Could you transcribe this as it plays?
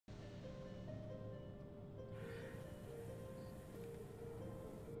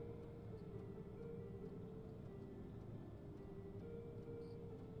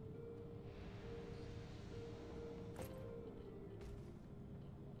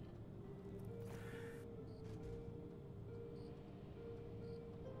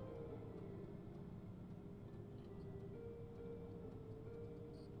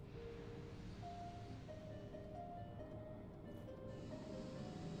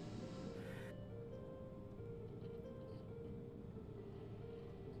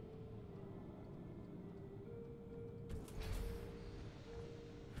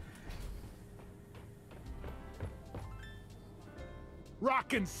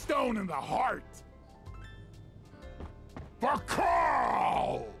rock and stone in the heart. For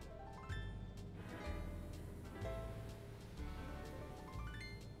Carl!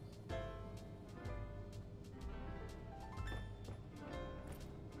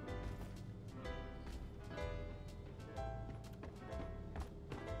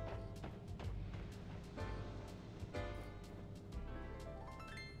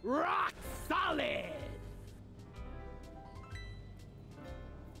 Rock solid!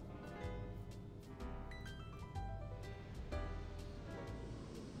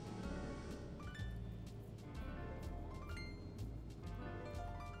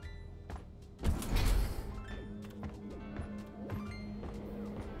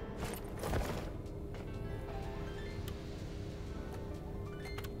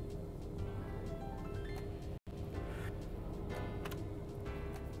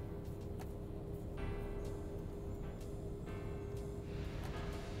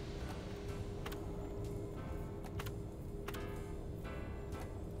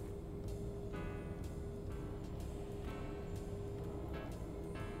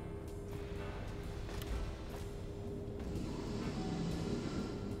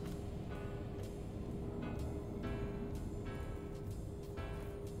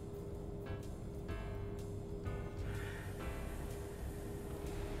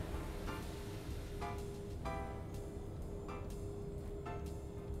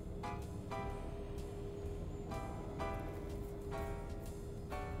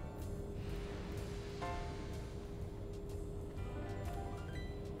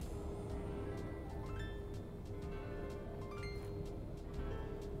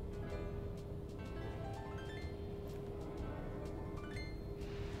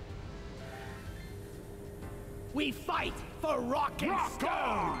 We fight for rock and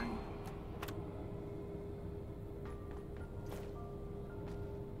stone!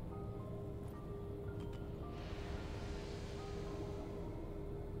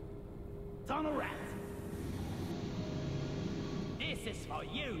 Tunnel rat! This is for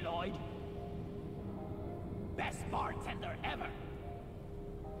you, Lloyd. Best bartender ever.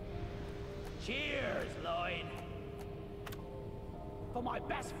 Cheers, Lloyd. For my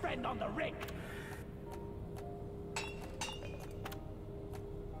best friend on the rig.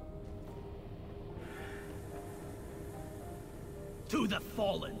 To the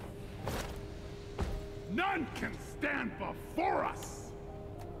fallen. None can stand before us.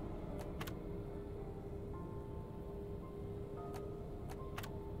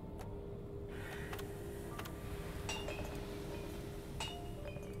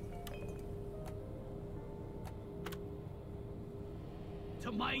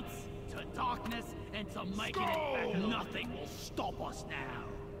 To might, to darkness, and to making it back. Nothing will stop us now.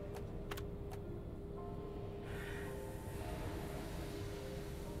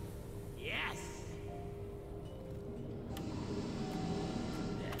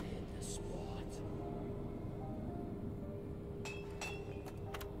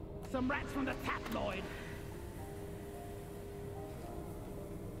 Some rats from the tap, Lloyd.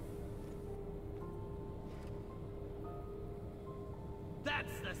 That's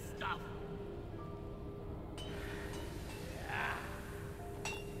the stuff.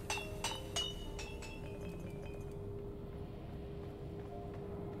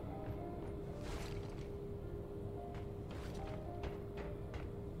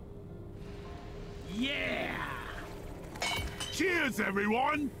 Yeah! Cheers,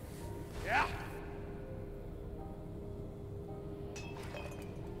 everyone! Yeah.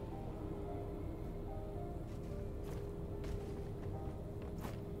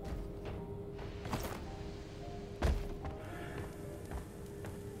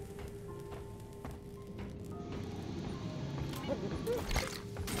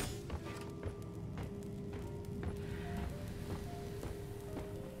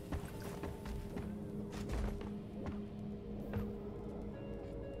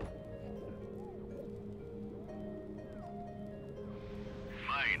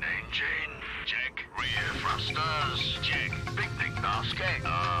 Engine, check. Rear thrusters, check. Picnic basket,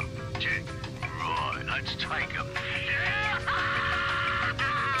 check. Right, let's take 'em.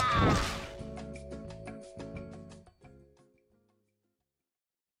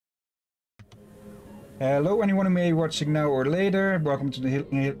 Hello, anyone who may be watching now or later. Welcome to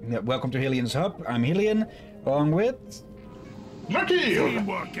Hillyan's Hub. I'm Hillyan, along with Lucky.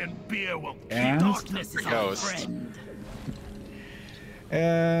 Teamwork and beer will keep darkness is our friend.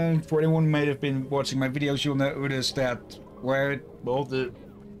 And for anyone who may have been watching my videos, you'll notice that where the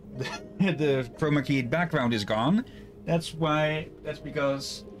chroma keyed background is gone. That's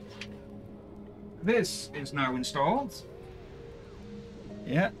because this is now installed.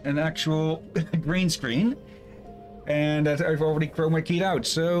 Yeah, an actual green screen. And that I've already chroma keyed out.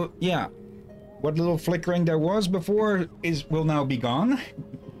 So, yeah. What little flickering there was before will now be gone.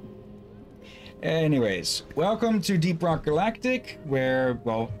 Anyways, welcome to Deep Rock Galactic, where,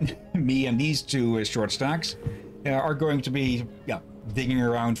 well, me and these two short stacks are going to be, digging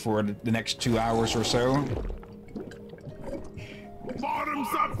around for the next 2 hours or so. Bottoms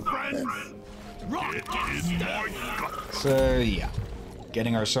up, friends! Rock Galactic! So, yeah.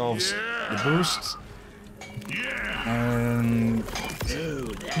 Getting ourselves the boost. And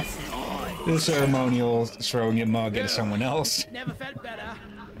Dude, that's nice. the ceremonial throwing a mug at someone else. Never felt better.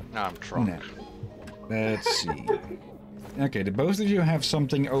 No, I'm drunk. No. Let's see. Okay, the both of you have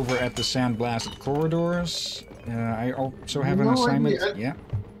something over at the sandblasted corridors. I also have an assignment. Yeah.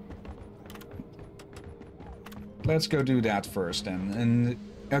 Let's go do that first then. And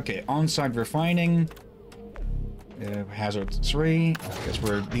okay, on-site refining. Hazard 3. Guess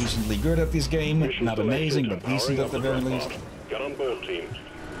we're decently good at this game. Not amazing, but decent at the very least. Get on board, team.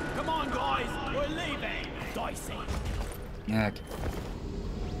 Come on, guys. We're leaving. Dicey. Okay.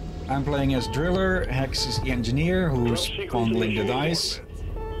 I'm playing as Driller, Hex is the engineer who's fondling the dice,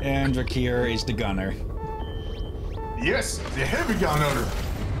 and Vakir is the gunner. Yes, the heavy gunner.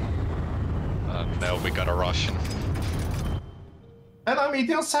 No, we got a Russian. And I'm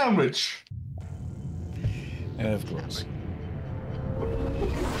eating a sandwich. Of course.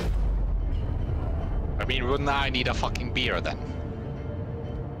 I mean, wouldn't I need a fucking beer then?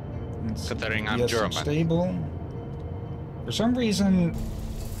 Considering I'm German. Stable. For some reason,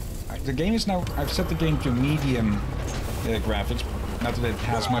 the game is now. I've set the game to medium graphics. Not that it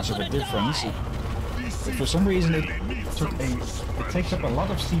has much of a difference. But for some reason, it takes up a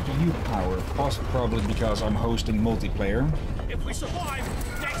lot of CPU power. Probably because I'm hosting multiplayer. If we survive,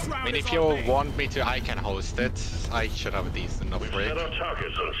 next round. I mean, if you want me to, I can host it. I should have a decent enough rig.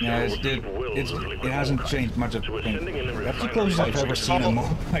 Yeah, it hasn't changed much of anything. That's the closest I've ever seen a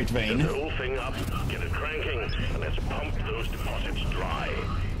Moabite vein. The whole thing up, get it cranking, and let's pump those deposits dry.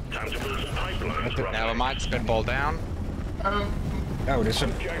 Time to build some pipelines. Never mind, spitball down. Oh, there's a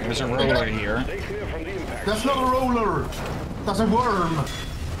roller here. Stay clear from the impact. That's not a roller. That's a worm.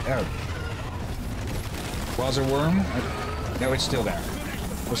 Oh. Was a worm? No, it's still there.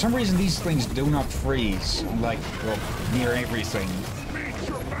 For some reason, these things do not freeze, like, well, near everything.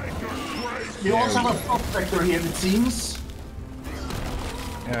 You also have a prospector here, it seems.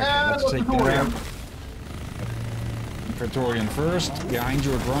 Okay, let's take that out. Praetorian first. Behind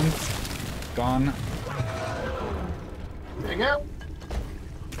your grunt. Gone. There you go.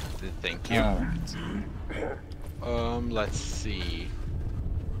 Thank you. Let's see.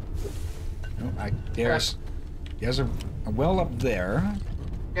 Oh, there's a well up there.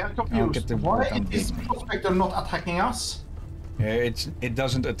 Yeah, I'm I'll confused. get the Why work on is big. prospector not attacking us? It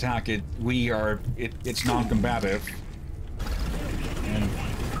doesn't attack it. It's non-combative. And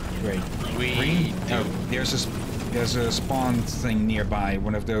great. Green? Oh, there's a spawn thing nearby.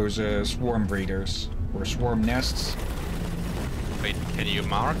 One of those swarm breeders or swarm nests. Wait, can you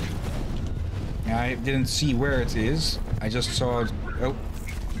mark? I didn't see where it is. I just saw it. Oh,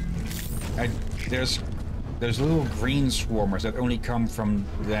 there's little green swarmers that only come from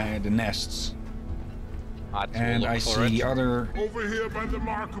the nests. And I see the other Over here by the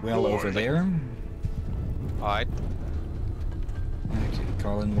marker well board. over there. Alright. Okay,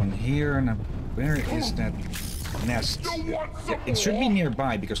 calling one here. And where is that nest? Yeah, it should be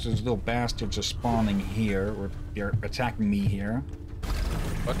nearby because those little bastards are spawning here, or they're attacking me here.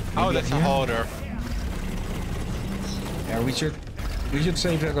 What? Oh, that's a hoarder. Yeah, we should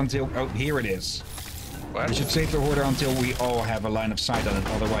save that until. Oh, here it is. What? We should save the hoarder until we all have a line of sight on it.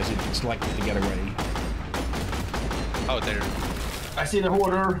 Otherwise, it's likely to get away. Oh, there. I see the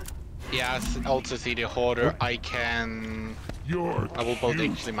hoarder. Yes, also see the hoarder. I will build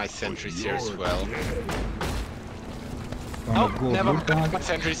actually my sentries here as well. Oh, never mind. My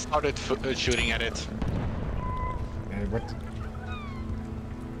sentries started shooting at it. What?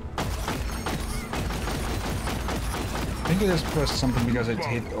 I think it just pressed something because it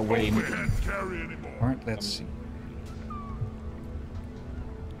hit away. Alright, let's see.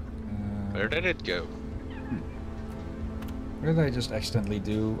 Where did it go? What did I just accidentally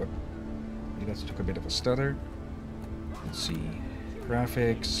do? Okay, that took a bit of a stutter. Let's see.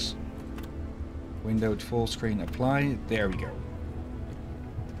 Graphics. Windowed full screen apply. There we go.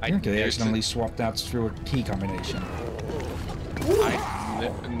 Okay, I accidentally swapped that through a key combination.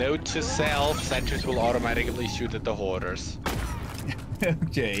 Note to self, sentries will automatically shoot at the hoarders.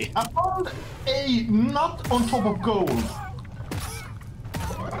 Okay. I found a nut on top of gold.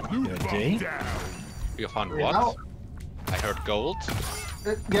 Okay. You found what? I heard gold.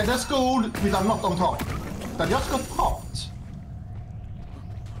 Yeah, that's good with a knot on top. That just got popped.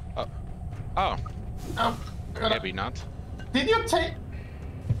 Oh. Oh, Maybe not. did you take...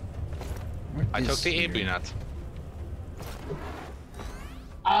 I took the AB nut.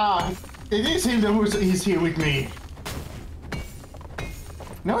 Ah, it is him that is here with me.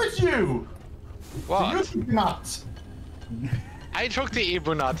 No, it's you. What? You took the nut. I took the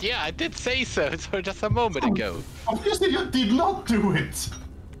Ibu nut. Yeah, I did say so just a moment ago. Obviously, you did not do it.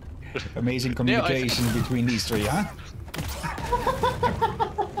 Amazing communication between these three, huh?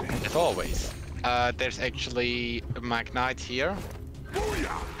 As always. There's actually a Magnite here.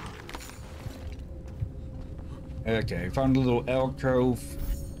 Okay, found a little alcove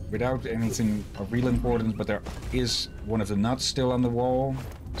without anything of real importance, but there is one of the nuts still on the wall.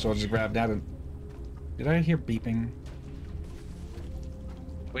 So I'll just grab that and... Did I hear beeping?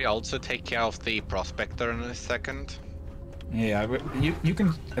 We also take care of the prospector in a second. Yeah, but you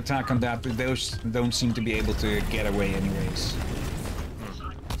can attack on that, but those don't seem to be able to get away anyways.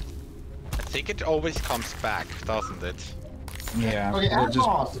 I think it always comes back, doesn't it? Yeah, Okay, it'll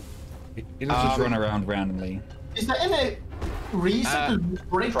Alphonse, it'll just run around randomly. is there any reason to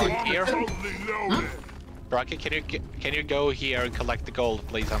break from the... here? Rocky, can you go here and collect the gold,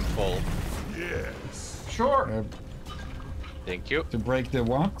 please? I'm full. Sure. Thank you. To break the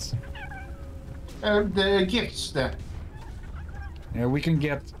what? The gifts there. Yeah, we can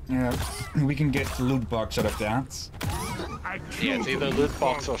get loot box out of that. Yeah, it's either loot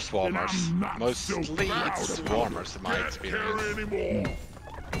box or swarmers. Mostly it's swarmers in my experience.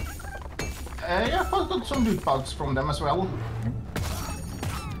 Yeah, I got some loot bugs from them as well.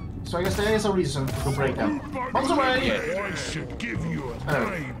 So I guess there is a reason to break them. Bombs away! I should give you a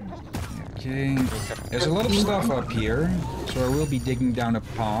name. Okay, there's a lot of stuff up here, so I will be digging down a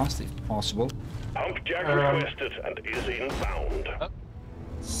path if possible. Pump Jack requested and is inbound.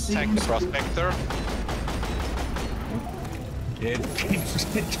 Attack the prospector. It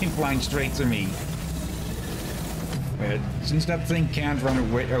came flying straight to me. Since that thing can't run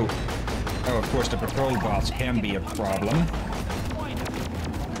away... Oh, of course the patrol bots can be a problem.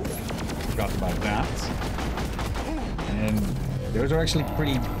 Forgot about that. And those are actually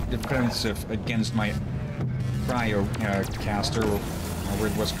pretty defensive against my cryo caster, or what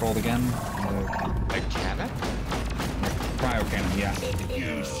it was called again. A cannon? Cryo cannon, yeah.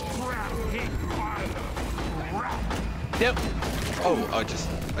 Yep. Oh,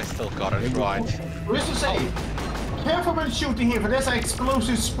 I still got it right. What is to say? Careful when shooting here, for there's an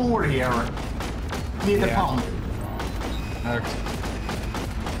explosive spore here near the pump.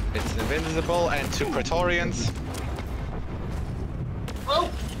 It's invincible and two Praetorians. Oh!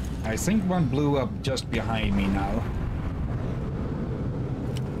 I think one blew up just behind me now.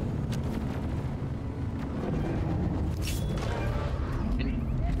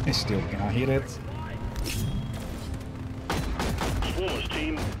 I still can't hit it. Swarmers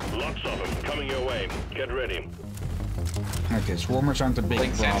team, lots of them coming your way. Get ready. Okay, swarmers aren't a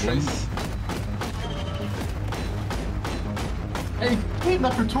big problem. I hit the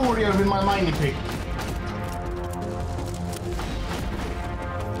Pretoria with my mining pick.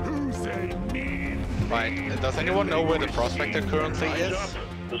 Right, does anyone know where the prospector currently is?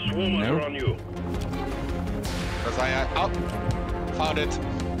 The swarmers are on you. Because oh, found it.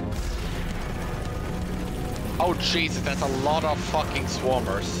 Oh Jesus, that's a lot of fucking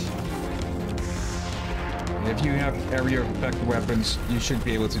swarmers. If you have area effect weapons, you should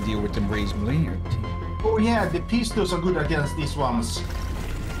be able to deal with them reasonably. Oh yeah, the pistols are good against these ones.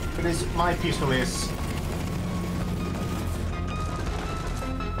 Because my pistol is...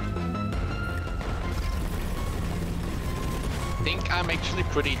 I think I'm actually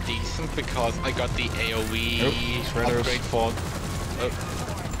pretty decent because I got the AoE upgrade for...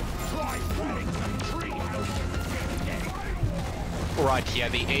 Right, yeah,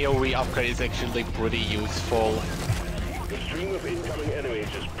 the AoE upgrade is actually pretty useful. The stream of incoming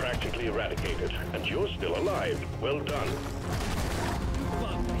enemies is practically eradicated, and you're still alive. Well done.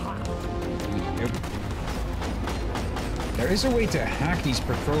 Yep. There is a way to hack these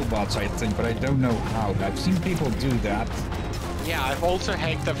patrol bots, I think, but I don't know how. I've seen people do that. Yeah, I've also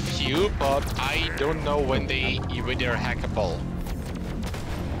hacked a few, but I don't know when they're hackable.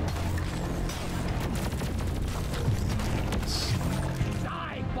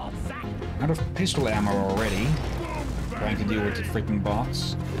 Out of pistol ammo already. Trying to deal with the freaking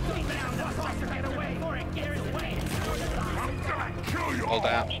bots. Hold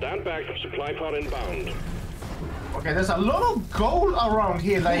out. Stand back, supply pod inbound. Okay, there's a lot of gold around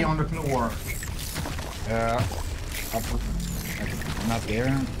here laying on the floor. Not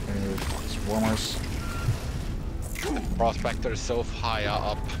there. Swarmers. Prospector is so high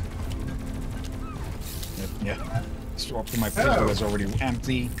up. Yeah. Swap to my pistol is already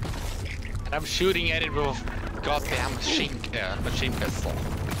empty. And I'm shooting at it with a goddamn machine pistol.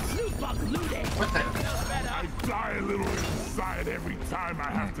 What the? I die a little inside every time I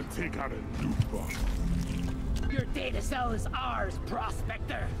have to take out a loot box. Your data cell is ours,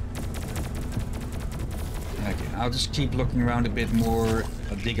 Prospector. Okay, I'll just keep looking around a bit more.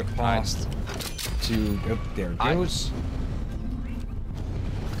 I'll dig a past to... Oh, there it goes.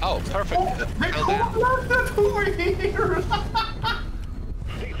 Oh, perfect. They landed over here!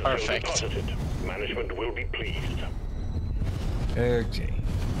 Perfect. Deposited. Management will be pleased. Okay.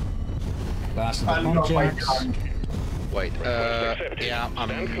 Last of the I love my pumpjacks. gun. Wait, Accepted. yeah,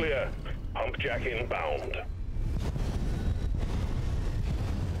 Stand clear. Pump jack inbound.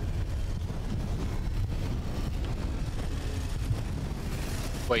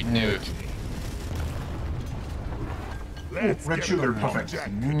 wait, no. Let's Red get sugar, the perfect.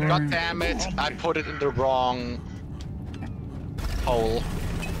 Jack. God damn it, I put it in the wrong hole.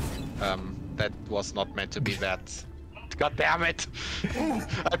 That was not meant to be that. God damn it!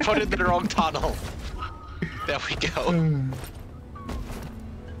 I put it in the wrong tunnel. There we go.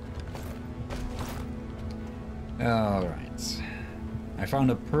 Alright. I found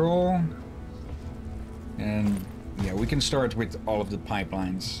a pearl. And yeah, we can start with all of the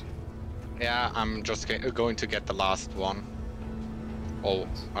pipelines. Yeah, I'm just going to get the last one. Oh,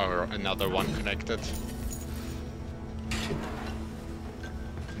 or another one connected.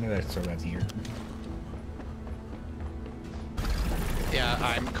 Let's throw that here. Yeah,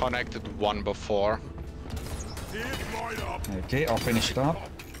 I'm connected one before. Okay, I'll finish it up.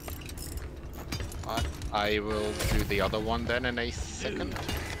 I will do the other one then in a second.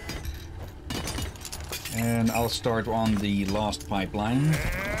 And I'll start on the last pipeline.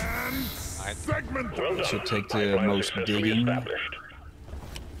 Segment. Well done. Should take the Pipeline most successfully digging. established.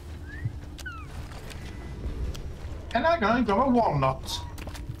 And I'm gonna go a walnut.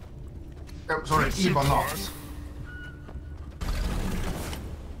 Oh, sorry, even not.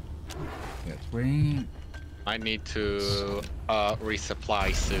 That way. I need to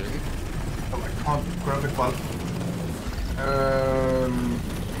resupply soon. Oh, I can't grab it well.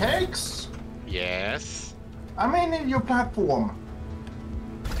 Hex? Yes. I'm in your platform.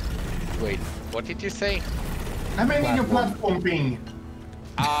 Wait, what did you say? I'm in your Platform. platform ping.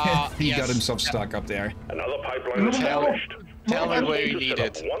 He Yes. got himself stuck up there. Another pipeline No, established. Tell me no, where you To need set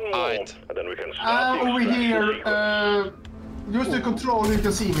it. up one more, Alright. and then we can start the Over extraction here. sequence. Use the control, you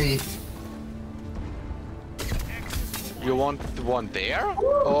can see me. You want the one there?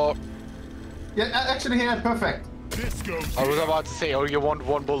 Or Yeah, actually here, perfect. This goes. I was about to say, or you want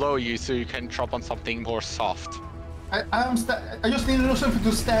one below you so you can drop on something more soft. I just need something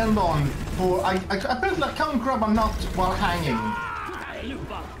to stand on. For I apparently I can't grab a nut while hanging.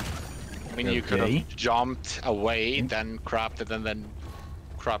 I mean, you could Okay. have jumped away, then grabbed it, and then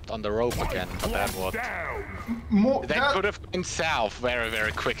grabbed on the rope again. But that would More, that could have gone south very,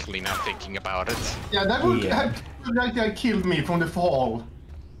 very quickly. Now thinking about it. Yeah, that would Yeah. have like killed me from the fall.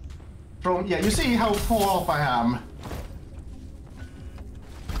 From yeah, you see how far off I am.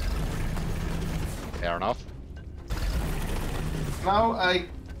 Fair enough. Now I'm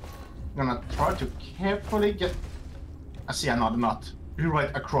gonna try to carefully get. I see another nut. You're right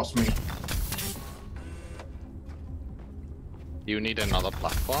across me. You need another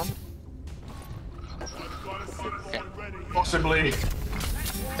platform. Possibly.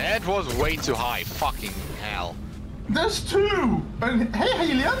 That was way too high. Fucking hell. There's two. And hey,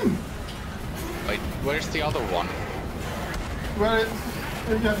 Hillyan. Wait, where's the other one? Well,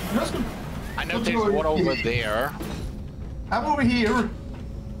 yeah, let's go. I know Let's there's go one over here. there. I'm over here.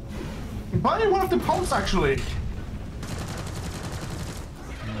 By one of the pumps, actually.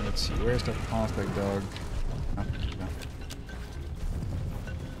 Let's see, where's the prospect dog? Oh, no.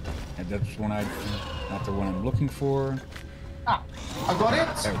 And that's one not the one I'm looking for. Ah, I got it.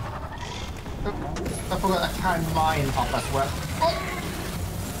 Oh, I forgot I can mine up as well. Oh.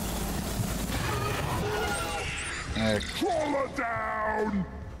 Crawler down.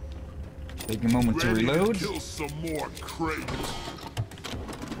 take a moment to Ready reload. to kill some more crates.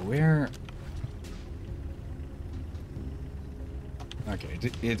 Where? Okay,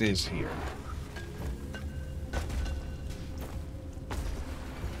 it is here.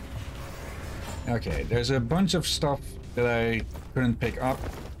 Okay, there's a bunch of stuff that I couldn't pick up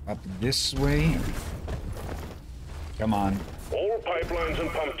this way. Come on. All pipelines and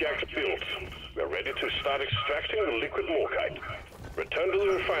pump jacks built. We're ready to start extracting the liquid morkite. Return to the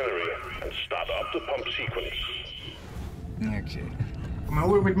refinery and start up the pump sequence. Okay. Come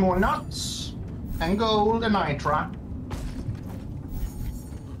over with more nuts and gold and nitra.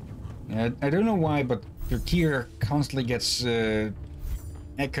 I don't know why, but your gear constantly gets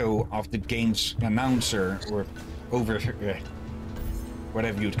echo of the game's announcer or over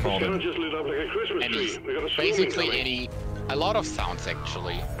whatever you'd call Sarah it. just lit up like a Christmas tree. We got a Basically a lot of sounds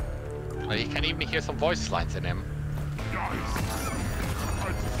actually. Like, you can even hear some voice lines in him.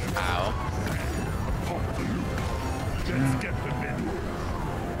 Ow. Just get the name.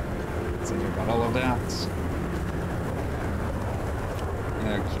 So you got all of that.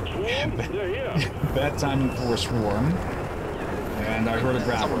 Swarm? They're here. Bad timing for a swarm. And I heard a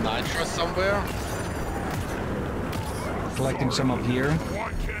grabber. Some nitro somewhere. Collecting some up here.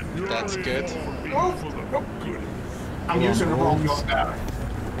 That's good. Oh, oh. I'm using the wrong gun there.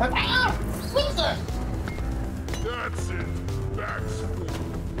 Ah! What's that? That's it. That's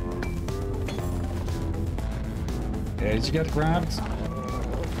Yeah, did you get grabbed?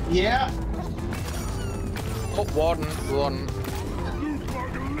 Yeah. Oh, one. loot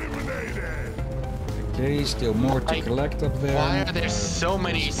bug eliminated. Okay, still more to collect up there. Why are there so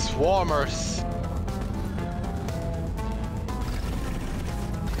many swarmers?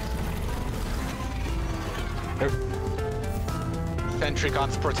 Oh, Sentry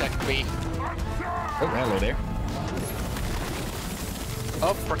guns protect me. oh, hello there.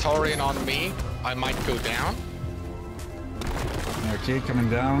 Oh, Praetorian on me. I might go down. Okay, coming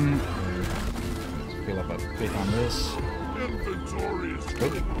down. Let's fill up a bit on this. Inventory is Oh,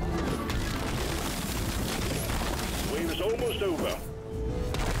 Wave is almost over.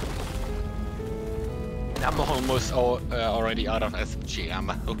 I'm almost already out of SMG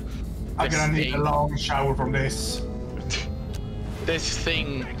ammo. I'm This gonna need a thing- long shower from this. This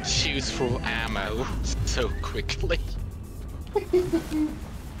thing chews through ammo so quickly.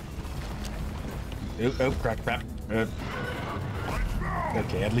 oh, crap.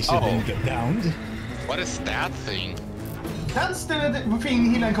 Okay, at least it didn't get downed. What is that thing? That's the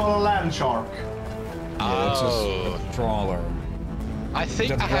thing Hillyan call a land shark. Yeah, it's Oh, a trawler. I think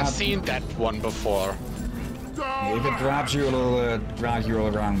Just I have grab- seen that one before. If it grabs you, it'll drag you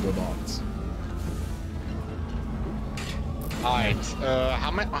all around the box. Alright,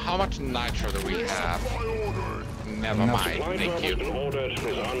 how much nitro do we have? Never Enough. mind, Supply thank drop has you. been ordered and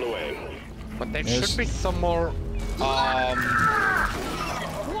is on the way. But there Yes. should be some more.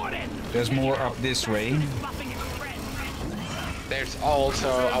 There's more up this way. There's also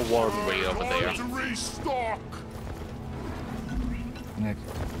a warden way over there. to restock. Yeah,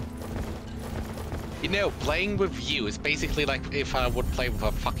 You know, playing with you is basically like if I would play with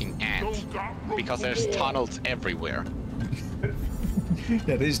a fucking ant. Because there's tunnels everywhere.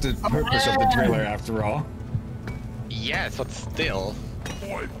 that is the purpose of the driller, after all. Yes, but still.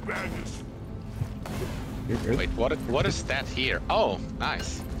 Boy, baggage. Wait, what is that here? Oh,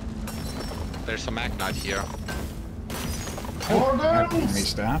 nice. There's some Magnite here. I Orders!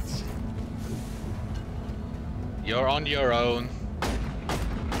 missed that. You're on your own.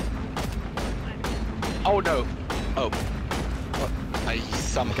 Oh no! Oh. What? I I can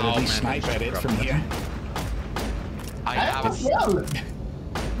somehow at least snipe managed at to it grab from that. here. I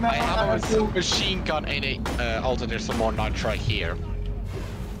have a machine gun and also there's some more nitro here.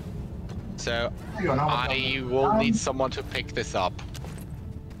 So I will need someone to pick this up.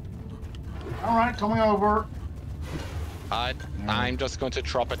 Alright, coming over. I'm just going to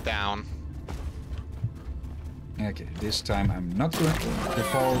drop it down. Okay, this time I'm not going to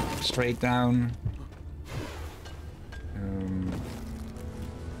fall straight down.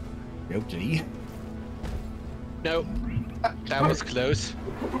 Okay. No, that was close.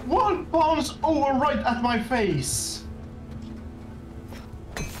 One bounce over right at my face.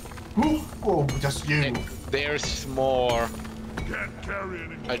 Ooh, oh, just you. There's more. Can't carry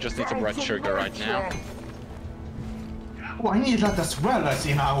any. I just need some red sugar right now. Oh, I need that as well, I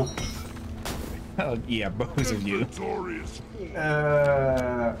see now. Oh, yeah, both of you. Inventory is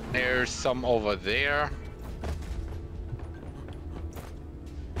There's some over there.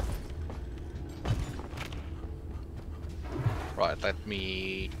 Right, let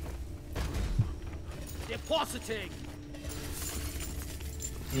me. Depositing.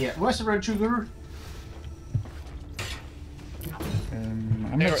 Yeah, where's the red sugar?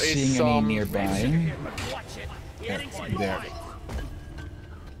 I'm There not is seeing some- any nearby. Watch it. Yeah, Heading there. right.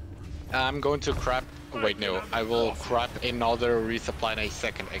 I'm going to grab. Wait, no. I will grab another resupply in a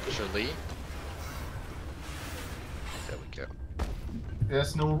second, actually. There we go.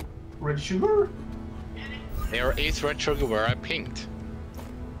 There's no red sugar? There is red sugar where I pinged.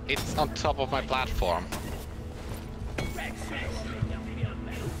 It's on top of my platform.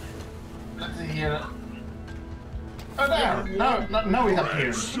 Let's see here. Oh, there! Now we have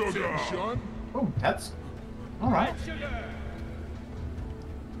here. sugar. Oh, that's... Alright.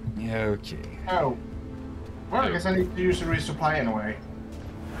 Yeah, Okay. Oh. Well, I guess I need to use a resupply anyway.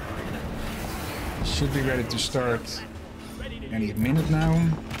 Should be ready to start any minute now.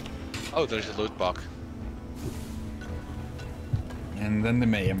 Oh, there's a loot box. And then the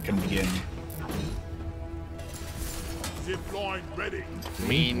mayhem can begin. Zip line ready. I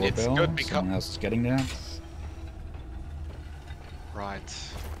mean, it's Doorbell, good because... someone else is getting that. Right.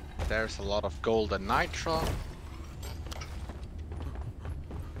 There's a lot of gold and nitro.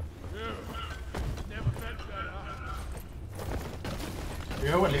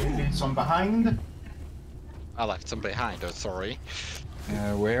 You leave some behind. I left some behind, oh sorry.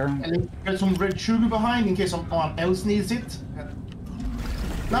 Where? And get some red sugar behind in case someone else needs it.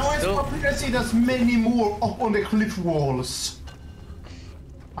 Now I see there's many more up on the cliff walls.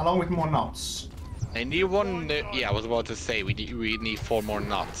 Along with more nuts. Anyone? Yeah, I was about to say we need 4 more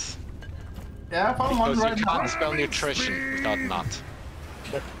nuts. Yeah, I found one Because right you can't now. spell nutrition without nut.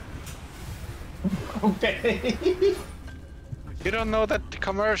 Okay. You don't know that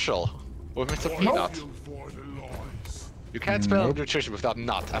commercial with Mr. Peanut? For the lies. You can't spell Nope. nutrition without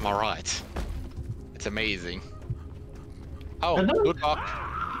nut, am I right? It's amazing. Oh, I don't- good luck.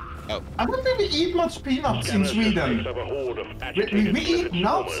 Oh, I don't think we eat much peanuts in Sweden. Have a horde of We agitated eat cliff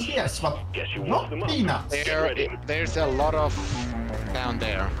nuts, stormers. yes, but Guess you woke not them up. peanuts. there's a lot of down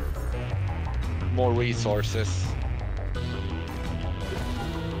there. More resources.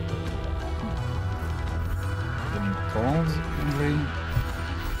 Getting called, apparently.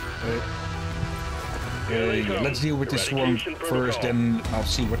 Yeah, let's deal with this swarm first, then I'll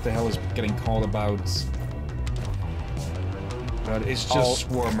see what the hell is getting called about. But it's just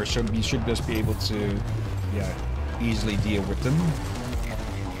swarmers, so you should just be able to, yeah, easily deal with them.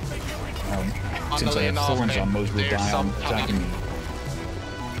 Since I have thorns on, most will die on attacking me.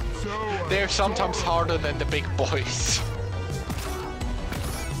 They're sometimes harder than the big boys.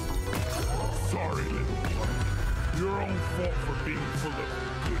 Sorry, little one. Your own fault for being full of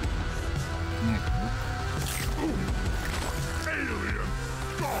goodies. Alien!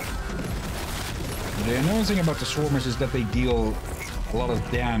 Stop! The annoying thing about the swarmers is that they deal a lot of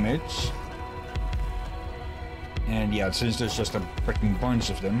damage. And yeah, since there's just a freaking bunch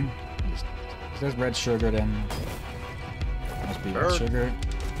of them. Is that red sugar then? Must be red Bird. sugar.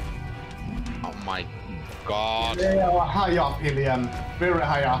 Oh my god. They are high up, Hillyan. Very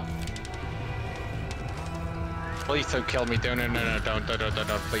high up. Please don't kill me. Don't, don't,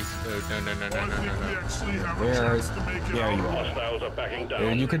 please. No, no, no, no, I no, think no, we no. actually have a Where? chance to make it There you out. are. Hostiles are backing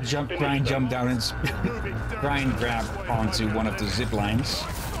down. You could jump, try and jump down and try and grab onto one of the zip lines.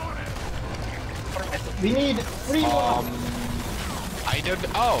 We need 3 more. I don't.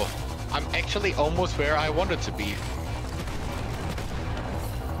 Oh, I'm actually almost where I wanted to be.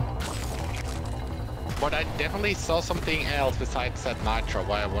 But I definitely saw something else besides that nitro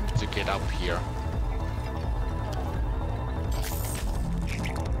why I wanted to get up here.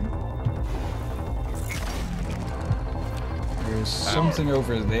 There's something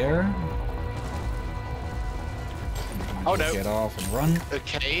over there. Oh no. Get off and run.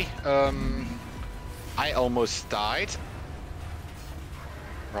 Okay, I almost died.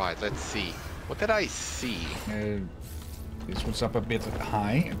 Right, let's see. What did I see? This one's up a bit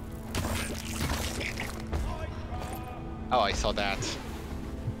high. Oh, I saw that.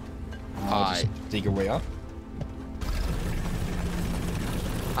 I'll just dig your way up.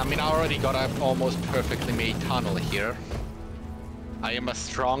 I mean, I already got an almost perfectly made tunnel here. I am a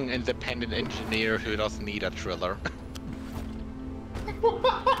strong, independent engineer who doesn't need a driller.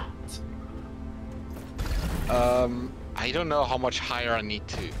 I don't know how much higher I need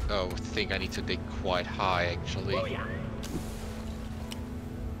to... Oh, I think I need to dig quite high, actually.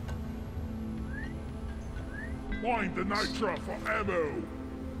 Find the nitro for ammo.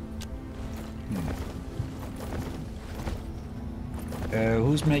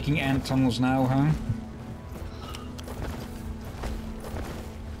 Who's making ant tunnels now, huh?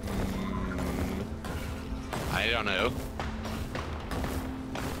 I don't know.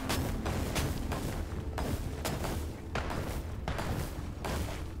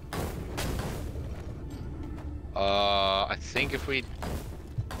 I think if we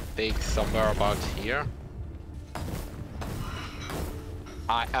dig somewhere about here.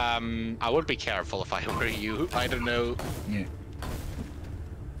 I would be careful if I were you. I don't know. Yeah.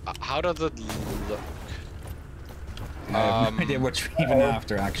 How does it look? I have no idea what you're even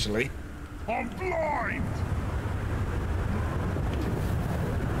after, actually. I'm blind.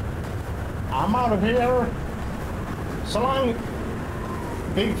 I'm out of here. So long,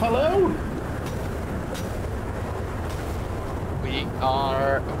 big fellow. We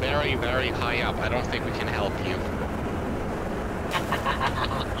are very, very high up. I don't think we can help you.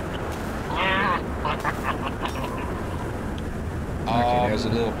 there's a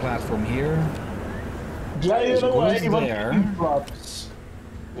little platform here. Glide away, there.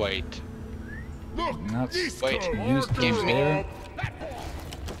 Wait. Look, Not Wait, use games there.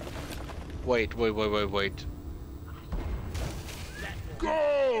 Wait.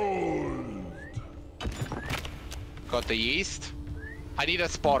 gold! Got the yeast. I need a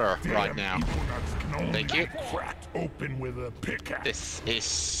spotter right now. Equinox can only Thank you. be cracked open with a pickaxe. This is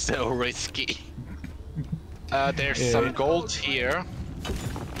so risky. There's some gold here.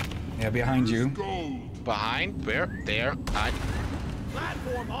 Yeah, behind you. Gold. Behind? Where? There.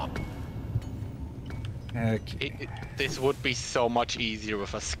 Platform up. Okay. This would be so much easier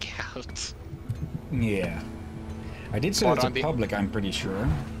with a scout. Yeah. I did say But it's on the- public, I'm pretty sure.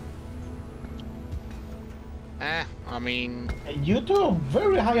 I mean, You two are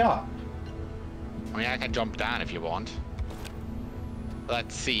very high up. I can jump down if you want.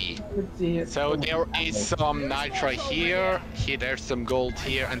 Let's see. Let's see it. So there is some nitra here. There's some gold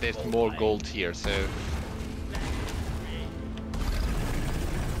here, and there's more gold here. So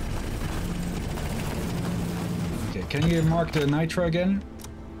Okay, can you mark the nitro again?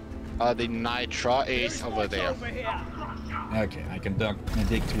 the nitra is over there. Over here. Okay, I can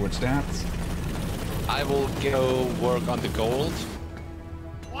dig towards that. I will go work on the gold.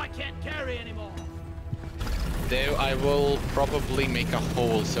 Oh, I can't carry anymore. Though I will probably make a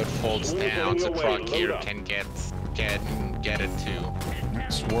hole so it falls down, so truck here can get it too.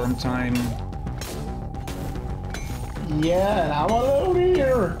 Swarm time. Yeah, and I'm alone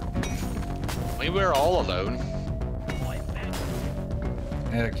here. We were all alone.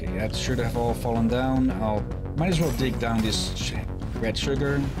 Okay, that should have all fallen down. Might as well dig down this red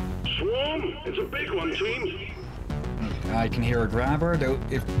sugar. Swarm, it's a big one, team. I can hear a grabber, though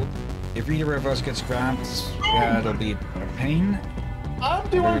if either of us gets grabbed, yeah, it'll be a pain. I'm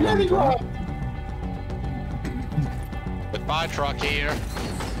Very doing long really drop. well. Goodbye, truck here.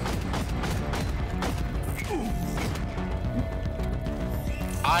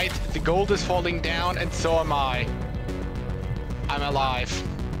 The gold is falling down, and so am I. I'm alive.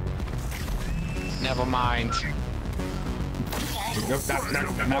 Never mind.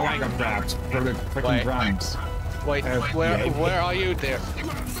 Now I got grabbed for the freaking Wait. grounds. Wait, yeah. where are you there?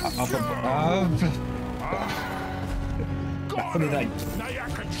 Up above. How did I?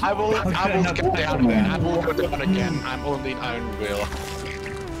 I will go down again. I will go down again. I'm only Iron Will.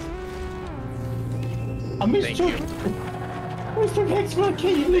 I missed Thank you. you. Mr. Hexman,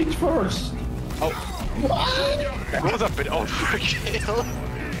 can you leech first? Oh, that was a bit overkill.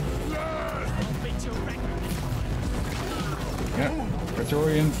 Yeah,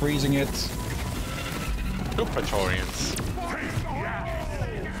 Praetorian freezing it. Two Praetorians.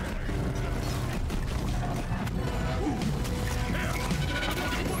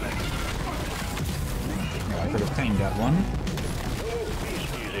 I could have tamed that one.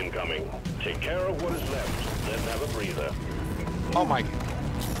 Beasties incoming. Take care of what is left, then have a breather. Oh my.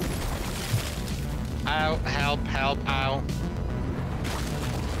 Ow, help, ow.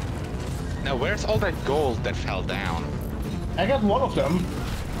 Now where's all that gold that fell down? I got one of them.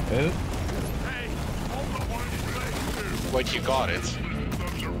 Oh, Wait, you got it.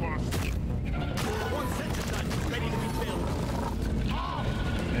 One sensor gun ready to be filled.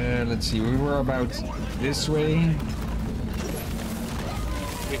 let's see, we were about this way.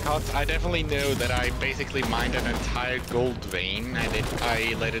 Because I definitely know that I basically mined an entire gold vein and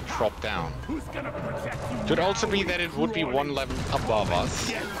I let it drop down. Could also be that it would be one level above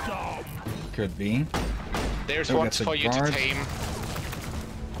us. Could be. There's Oh, one that's a for you to guard. tame.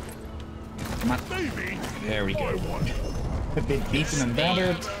 Come on. There we go. A bit beaten and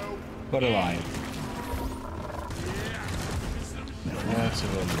battered, but alive. That's a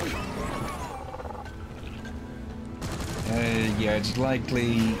little bit. Yeah, it's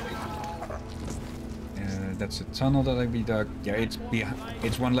likely. That's a tunnel that we dug. Yeah,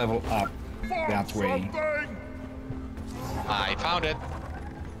 it's one level up that way. I found it.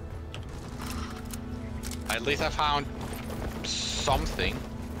 At least I found something.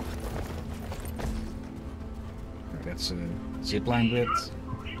 That's a zipline bit.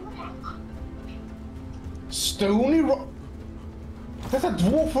 Stony Rock. That's a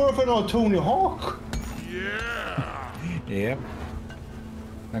dwarf version of Tony Hawk. Yep.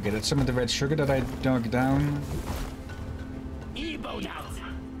 Okay, that's some of the red sugar that I dug down. Ebo out.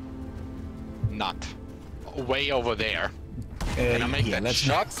 Not. Way over there. Can I make yeah, that let's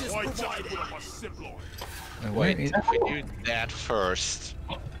shot? Access provided. Wait, wait, if we do that first.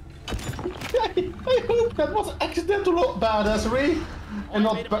 I hope that was accidental badassery and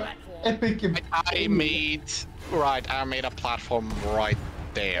not epic. I made a platform right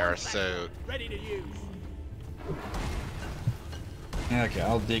there, so Ready to use. Okay,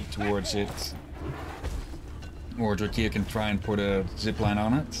 I'll dig towards it. Or Drakia can try and put a zipline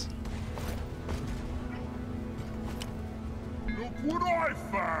on it. Look what I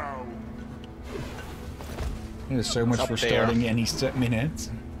found! There's so much Up for there. starting any minute.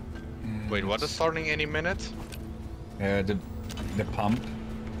 Wait, what is starting any minute? The pump.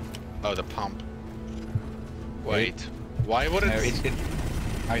 Oh, the pump. Wait, why would it?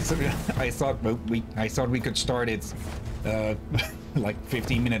 I thought we could start it like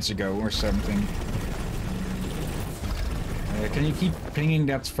 15 minutes ago or something. Can you keep pinging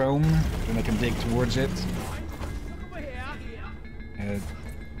that foam, then I can dig towards it?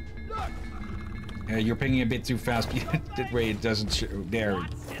 You're pinging a bit too fast. That way it doesn't show. There.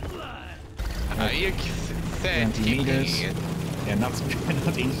 You said 20 meters. Yeah, not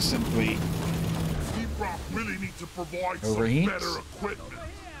instantly. Deep Rock really need to provide Overheat. some better equipment.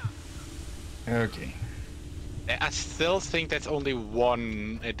 Okay. I still think that's only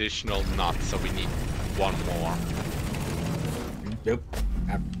one additional nut, so we need one more. Nope.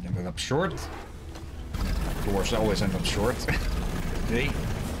 I ended up short. Dwarves always end up short. Okay.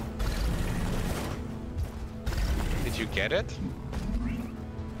 Did you get it?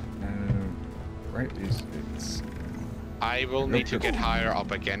 Right, it's... I will need to get higher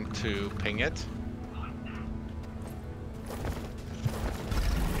up again to ping it.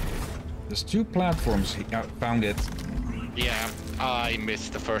 There's 2 platforms. I found it. Yeah, I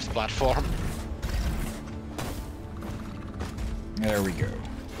missed the first platform. There we go.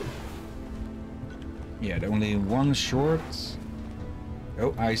 Yeah, only one short.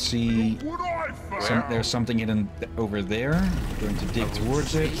 Oh, I see. Look what I found! There's something hidden over there. I'm going to dig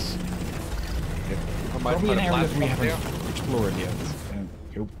towards it. Probably an area that we haven't explored yet.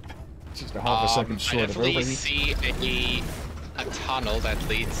 Nope. Just a half a second short I of definitely overheat. see a tunnel that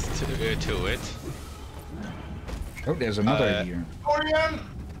leads to it. Oh, there's another here. Hillyan!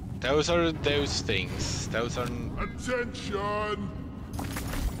 Those are those things. Those are... Attention!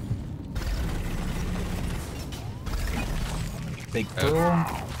 Big pearl.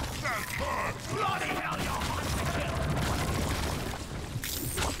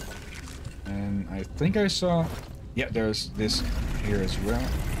 And I think I saw... Yeah, there's this here as well.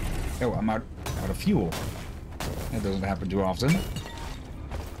 Oh, I'm out of fuel. That doesn't happen too often.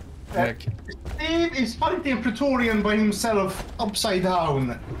 Heck. Steve is fighting Praetorian by himself, upside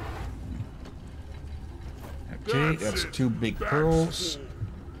down. Okay, that's 2 big pearls.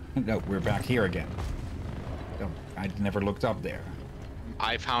 No, we're back here again. Oh, I never looked up there.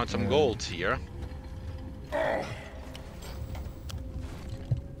 I found some gold here.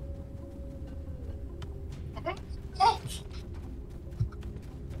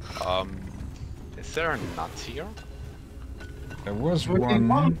 Is there a nut here? There was Looking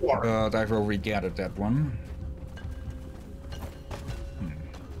one, for. but I've already gathered that one.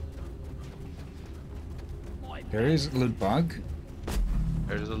 There is a loot bug.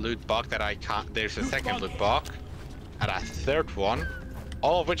 There's a loot bug that I can't... There's a second loot bug. And a third one.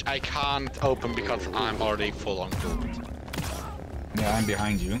 All of which I can't open because I'm already full on gold. Yeah, I'm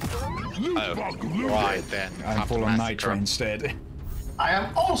behind you. Oh, right then. I'm full on nitro instead. I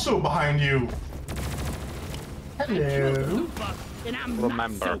am also behind you. Hello. And I'm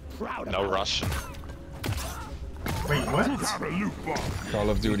Remember, not so proud no about Russian. Wait, what? Got a loot box. Call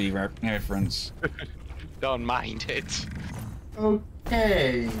of Duty reference. Don't mind it.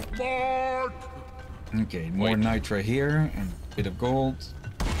 Okay. Mark! Okay, more Wait. nitro here and a bit of gold.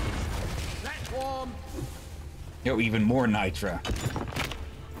 Platform. Yo, even more nitro.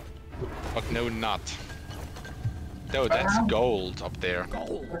 But no nut. No, that's gold up there.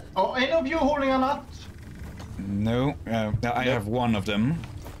 Oh, any of you holding a nut? No, I have one of them.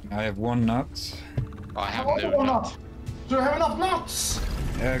 I have one nut. I have Also no one nut. Do you have enough nuts?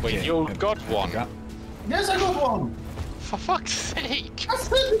 Okay. Wait, you got one? Yes, I got one. For fuck's sake! I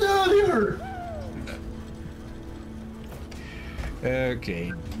said it earlier.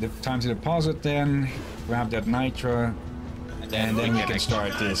 Okay, time to deposit then. Grab that nitro. And then we can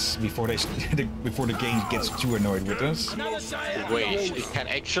start this before before the game gets too annoyed with us. Wait, it can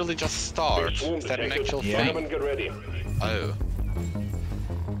actually just start? Is that an actual Yeah. thing? Get ready. Oh.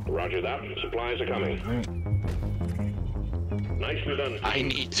 Roger that. Supplies are coming. Nicely done. I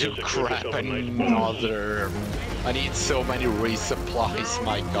need to Just a grab quick nice another. I need so many resupplies,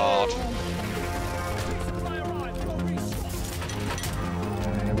 my god.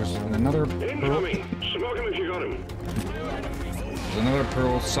 There was another pearl. Incoming. Smoke him if you got him. There's another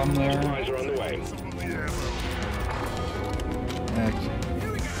pearl somewhere. Supplies are on the way.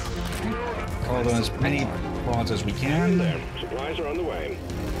 Call on as many pods as we can. There. Supplies are on the way.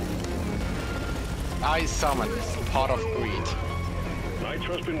 I summon Pot of Greed.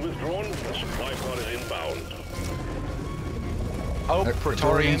 nitro has been withdrawn and supply pod is inbound. Oh,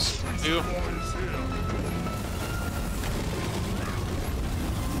 Praetorians. You.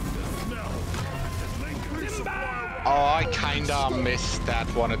 Oh, I kinda missed that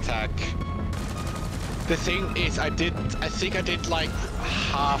one attack. The thing is, I think I did like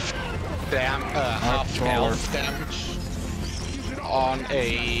half health damage on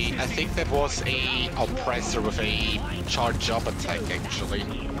a, I think that was a oppressor with a charge up attack actually.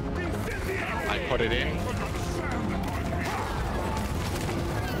 I put it in.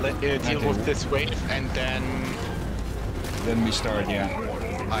 Deal with this wave and then we start, yeah.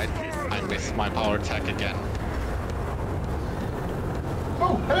 I missed my power attack again.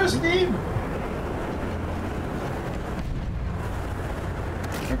 Oh, hello, Steve!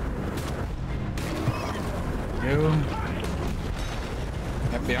 Go.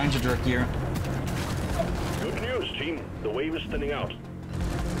 Yep, behind you, Dirk here. Good news, team. The wave is thinning out.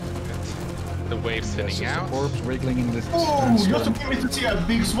 The wave's thinning out. Corpse wiggling in the Oh, you also give me to see a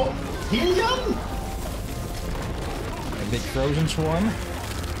big swarm. Hillyan? a big frozen swarm.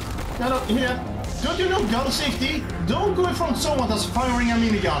 No, here. Don't you know gun safety? Don't go in front of someone that's firing a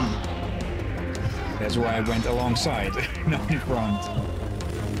minigun. That's why I went alongside, not in front.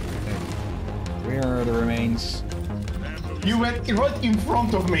 Where are the remains? You went right in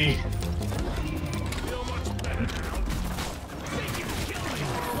front of me.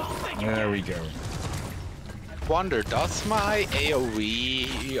 There we go. Wonder, does my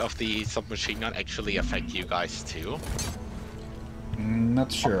AoE of the submachine gun actually affect you guys too?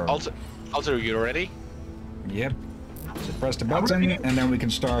 Not sure. Also, you ready? Yep. So press the button, and then we can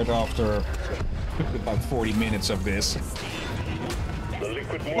start after about 40 minutes of this. The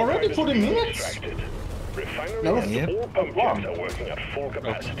liquid Already mortite 40 is being minutes? extracted. Refinery No. and Yep. all pump jacks are working at full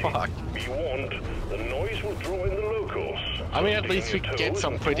capacity. fuck. Be warned, the noise will draw in the locals. I mean, at least we Sticking your get toes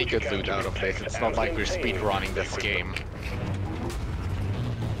some and pretty towards good your loot can out to of this. protect It's not like we're and speed running this maintain game.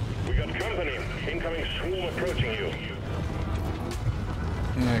 We got company. Incoming swarm approaching you.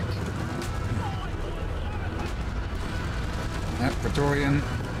 Yeah. Praetorian.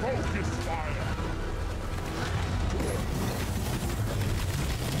 Focus fire.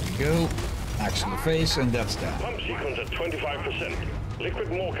 Go. Axe in the face, and that's that. Pump sequence at 25%. Liquid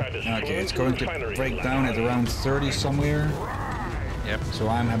mortite is Okay, it's flowing going through to refinery. break down at around 30 somewhere. Yep. So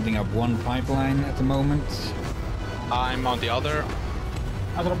I'm having up one pipeline at the moment. I'm on the other.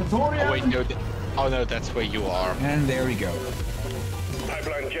 At the Praetorian. Oh wait, no. Oh no, that's where you are. And there we go.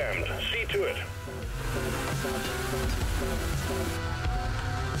 Pipeline jammed. See to it.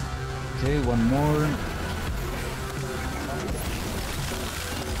 Okay, one more.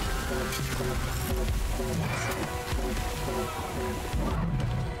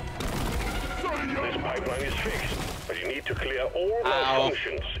 This pipeline is fixed, but you need to clear all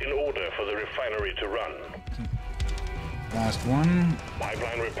malfunctions in order for the refinery to run. Last one.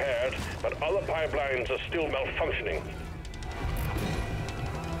 Pipeline repaired, but other pipelines are still malfunctioning.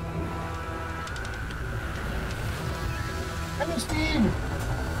 Hello, Steve.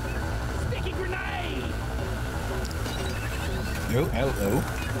 Sticky grenade! Oh, hello.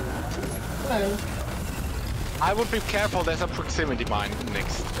 Hello. I would be careful. There's a proximity mine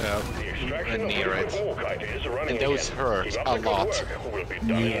next The extraction near of it. liquid mortite is running And those again. hurt Keep up a the good lot. work. We'll be done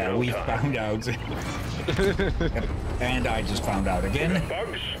in Yeah, no we time. found out. And I just found out again.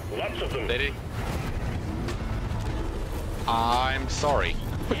 Bugs, lots of them. Lady. I'm sorry.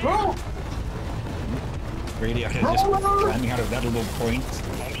 Bro, Really, I can just climbing out of that little point.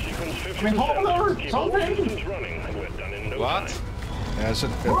 Pump sequence 50%. I mean, hold on, Keep all something. systems running, and we're done in no What? time. There's a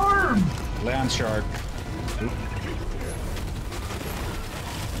worm. land shark. Oop.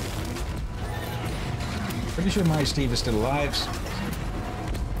 Pretty sure my Steve is still alive.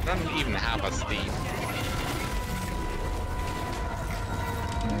 I don't even have a Steve.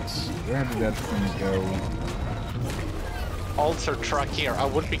 Let's, where did that thing go? Also, truck here. I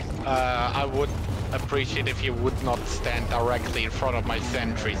would appreciate if you would not stand directly in front of my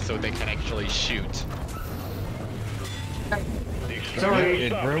sentry so they can actually shoot. The Sorry,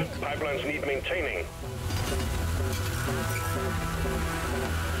 it extraction broke. stopped. Pipelines need maintaining.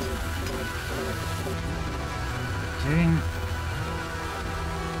 Okay.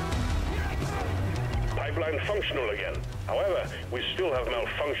 Pipeline functional again. However, we still have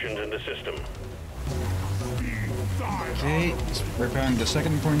malfunctions in the system. Okay, repairing the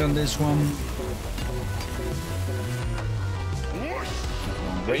second point on this one.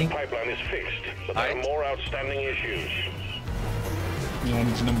 This Break. pipeline is fixed, but there are Right. more outstanding issues. And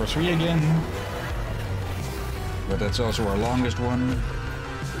it's number 3 again. But that's also our longest one.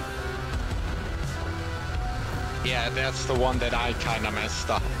 Yeah, that's the one that I kind of messed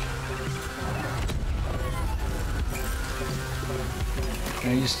up.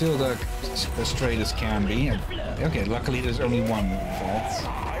 And you still look as straight as can be. Okay, luckily there's only one fault.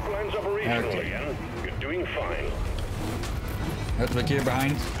 Pipeline's operational Okay. again. You're doing fine. Look here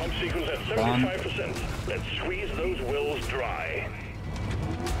behind. Pump sequence at On. 75%. Let's squeeze those wells dry.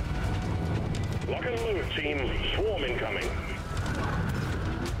 Lock and load, team. Swarm incoming.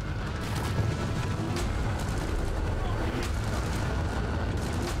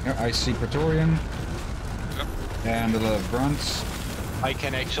 I see Praetorian. And a lot of grunts. I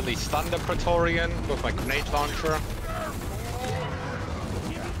can actually stun the Praetorian with my grenade launcher.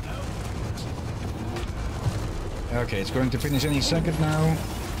 Okay, it's going to finish any second now.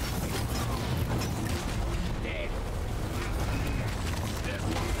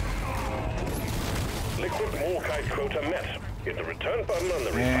 Liquid Morkite quota met. Hit the return button on the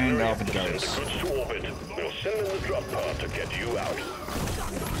And refinery off it to send goes. the goods to orbit. We'll send in the drop pod to get you out.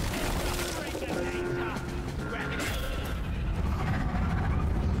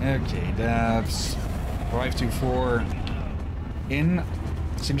 Okay, that's 524 in.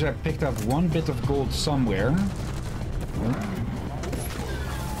 Seems I picked up one bit of gold somewhere.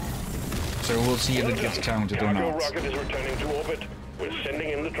 So we'll see if it gets counted or Cargo not. rocket is returning to orbit. We're sending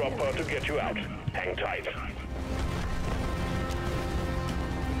in the drop pod to get you out. Hang tight.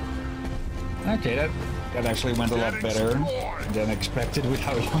 Okay, that actually went a lot better than expected with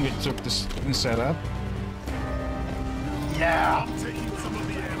how long it took to set up. Yeah!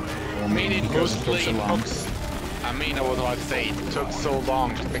 Or I mean, it because it took so long. I mean, I was about to say, it took so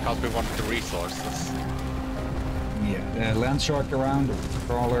long just because we wanted the resources. Yeah, Landshark around, or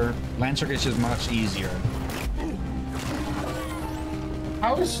Crawler. Landshark is just much easier.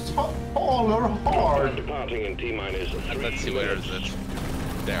 How is taller hard? Departing in T-minus 3 And let's see, where is it?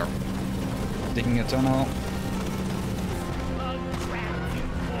 There. Digging a tunnel.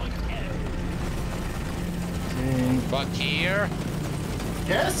 Okay. Buck here.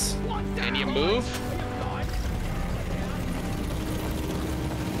 Yes? Can you move?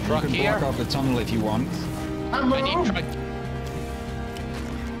 You Truck can here. block off the tunnel if you want. I'm I need moved. truck.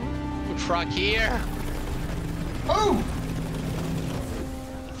 Truck here. Oh!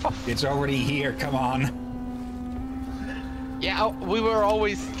 It's already here, come on. Yeah, we were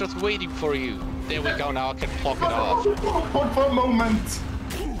always just waiting for you. There we go, now I can block it off. Hold for a moment.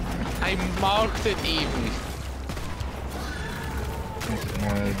 I marked it even.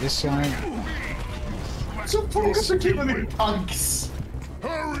 This side. So focus on killing punks.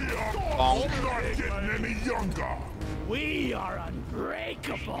 Hurry up! Bonk. You're not getting any younger! We are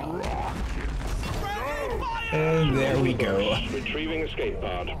unbreakable. And there we go. Retrieving escape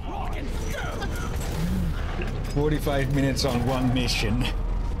pod. 45 minutes on one mission.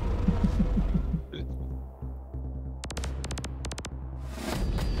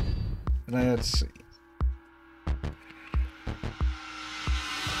 Let's see.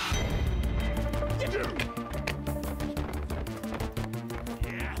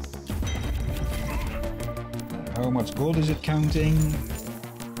 How much gold is it counting?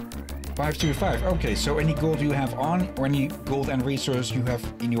 525. Okay, so any gold you have on, or any gold and resource you have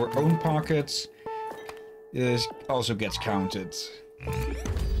in your own pockets, also gets counted.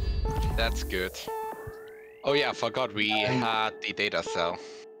 That's good. Oh yeah, I forgot we had the data cell.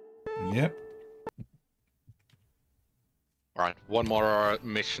 Yep. Alright, one more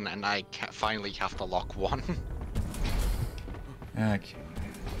mission and I finally have to lock one. Okay.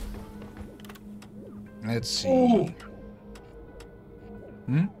 Let's see. Ooh.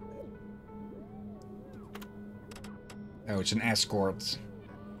 Hmm? Oh, it's an escort.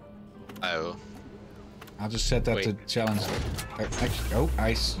 Oh. I'll just set that to challenge.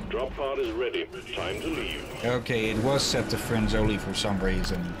 Ice. Drop pod is ready. Time to leave. Okay, it was set to friends only for some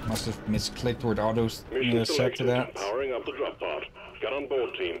reason. Must have misclicked where it auto set to Selected. that. Powering up the drop pod. Get on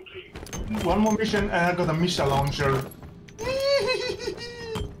board, team. One more mission and I got a missile launcher.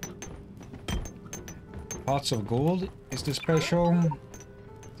 Pots of gold is the special.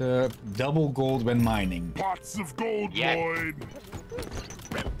 The double gold when mining. Pots of gold, Yeah. Lloyd!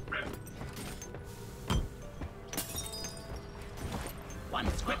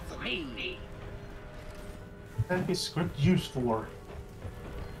 One script for me. That is script used for.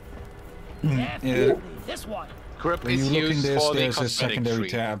 Yeah, This one. Grip when you is look in used this, for the there's a cosmetic secondary tree.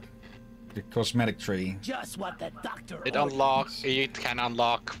 tab. The cosmetic tree. Just what the doctor It ordered. unlocks, you can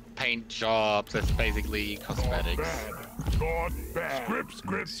unlock paint jobs, it's basically cosmetics. Not bad.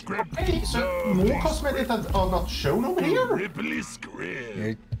 Script. Hey, so more cosmetics that are not shown over here? Ripley script.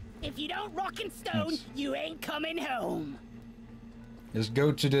 Yeah, If you don't rock and stone, Yes. you ain't coming home. just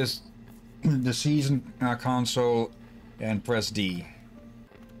go to this the season console and press D.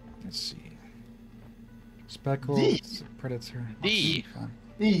 Let's see. Speckled Predator. D.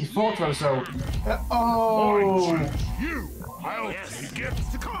 E, thought well so. Oh! You! I'll take it.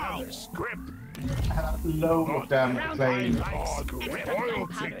 Script. I had a load of them playing. I'll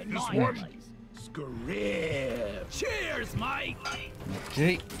take this one. Script. Cheers, Mike.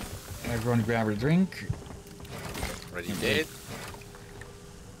 Okay. Everyone grab a drink. Already did.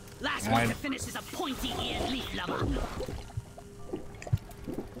 Last one to finish is a pointy-eared leaf lover.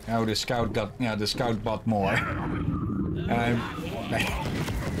 Oh, the scout got... Yeah, the scout bought more.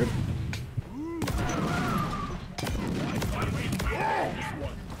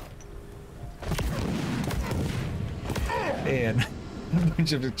 And a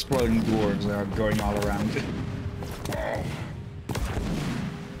bunch of exploding dwarves are going all around.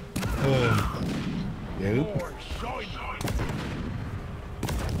 Yep.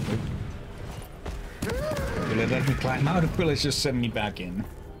 Will it let me climb out, or will it just send me back in?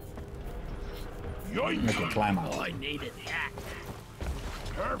 Make it climb out. I needed that.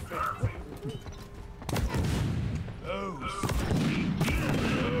 Perfect. Oh.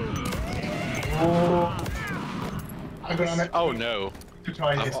 I'm gonna Oh no. to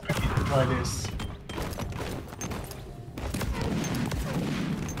try this. I need to try this.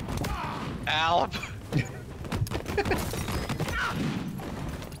 Help!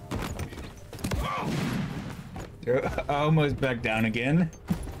 Almost back down again.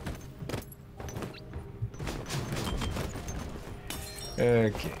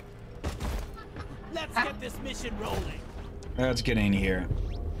 Okay. Let's get this mission rolling. Let's get in here.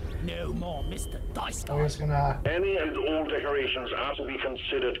 No more Mr. Dice I'm just gonna. Any and all decorations are to be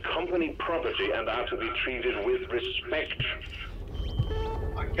considered company property and are to be treated with respect.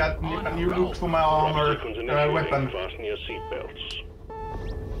 I got a new look for my armor weapon. Fasten your seatbelts.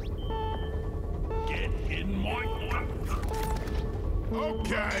 Get in my...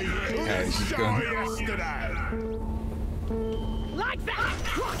 Okay. Okay, this is good. Yesterday. Like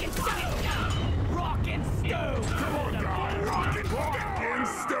that! Rock and stove! Rock and stove! Come on, Rock and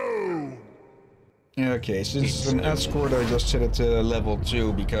stew. Okay, since it's an escort, I just set it to level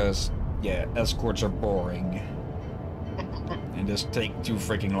 2 because, yeah, escorts are boring. And just take too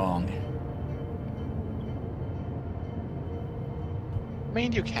freaking long. I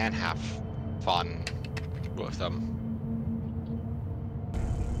mean, you can have fun with them.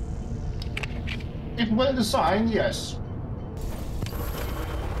 If well designed, yes.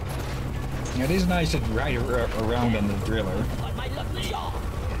 Yeah, it is nice to ride around on the driller. on my lovely jaw!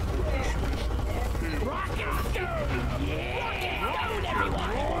 Rock and stove! Yeah!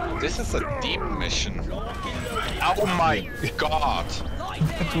 Everyone! This is a deep mission. Oh my god!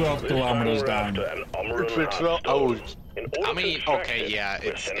 12 kilometers down. Oh, I mean, okay, yeah,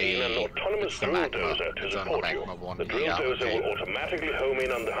 it's the magma. It's on the magma one. The drill Yeah, dozer okay. will automatically home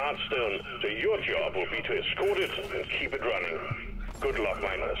in on the Hearthstone, so your job will be to escort it and keep it running. Good luck,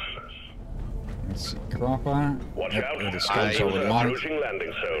 miners. Let's see, Cropper. Watch Yep, out. the scope's I- already marked. Approaching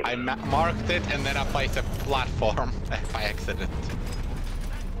landing zone. I marked it and then I placed a platform by accident.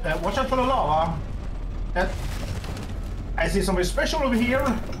 Watch out for the lava. I see something special over here.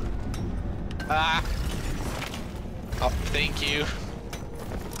 Ah! Oh, thank you.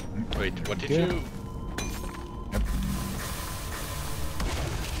 Wait, what did Good. you...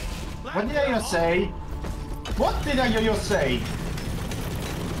 What did I just say? What did I just say?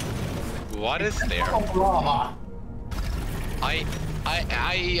 What is there? Oh, lava. I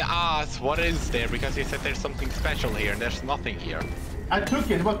asked what is there because you said there's something special here and there's nothing here. I took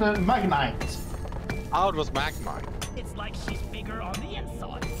it, but the magnite. Oh, it was magma. It's like she's bigger on the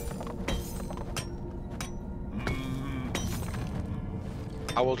inside.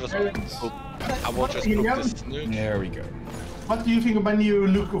 I will just put this nuke. There we go. What do you think of my new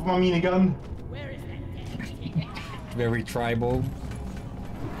look of my minigun? Where is that? Very tribal.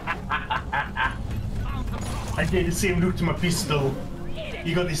 I gave the same look to my pistol.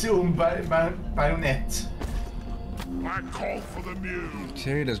 You got his own bayonet. I call for the mule.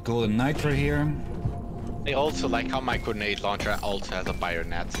 Okay, there's golden nitro here. I also like how my grenade launcher also has a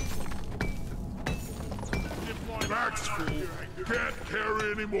bayonet. Max full. Can't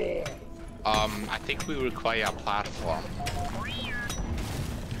carry anymore. I think we require a platform.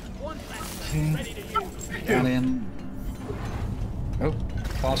 Okay. Alien. Oh,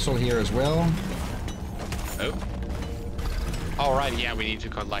 fossil here as well. Oh. Alright, yeah, we need to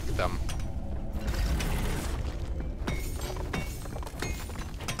collect them.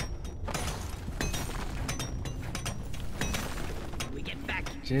 We get back.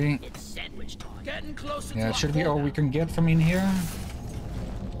 Okay. It's sandwich time. Getting closer Yeah, to it should be all we can get from in here.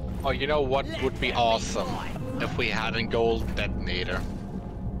 Oh, you know what would be awesome? If we had a gold detonator.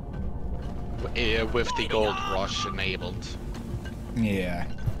 With the gold rush enabled. Yeah.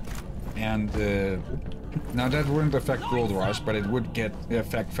 And now that wouldn't affect gold rush, but it would get the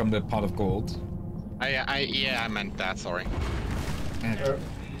effect from the pot of gold. Yeah, I meant that, sorry.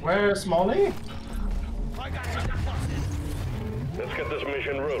 Where's Molly? Let's get this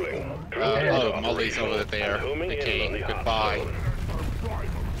mission rolling. Oh, Molly's over there. Okay, goodbye.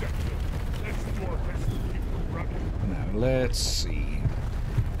 Now let's see.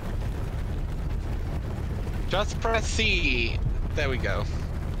 Just press C. There we go.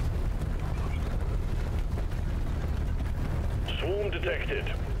 Swarm detected.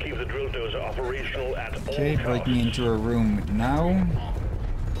 Keep the drill dozer operational at all Okay, costs. breaking into a room now.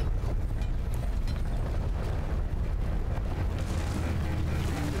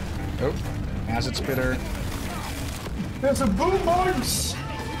 Oh, acid spitter. There's a boombox!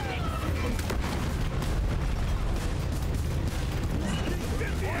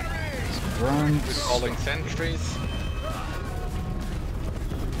 Grunts. Calling sentries.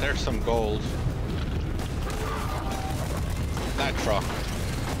 There's some gold. That truck.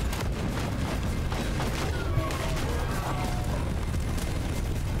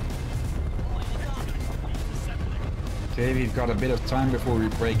 Okay, we've got a bit of time before we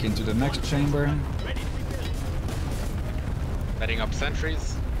break into the next chamber. Setting up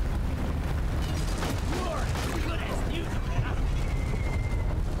sentries.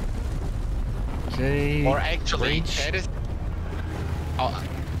 Okay. Or actually, breach. that is... Oh,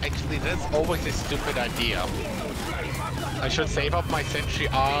 actually, that's always a stupid idea. I should save up my sentry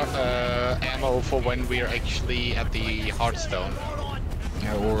ammo for when we're actually at the Hearthstone.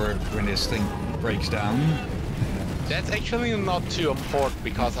 Or when this thing breaks down. That's actually not too important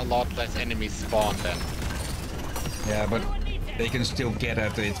because a lot less enemies spawn then. Yeah, but they can still get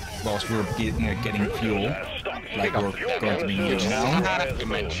at it whilst we're getting fuel. Like we're going to be You just now. have to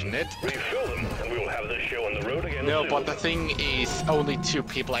mention it. Refill them, and we will have this show on the road again No, soon. but the thing is, only 2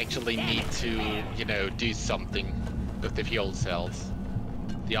 people actually need to, you know, do something with the fuel cells.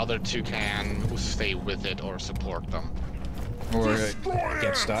 The other 2 can stay with it or support them. Or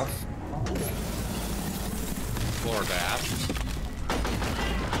get stuff. Or that.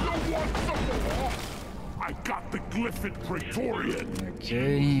 I got the Glyphid Praetorian.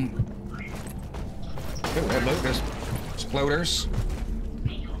 Okay. Oh, hello, there's exploders.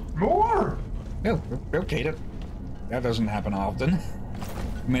 More! Oh, okay, that doesn't happen often.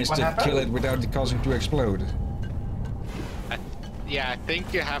 Managed What to happened? kill it without it causing to explode. Yeah, I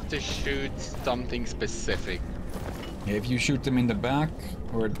think you have to shoot something specific. Yeah, if you shoot them in the back,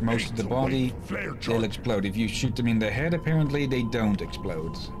 or most of the body, they'll explode. If you shoot them in the head, apparently they don't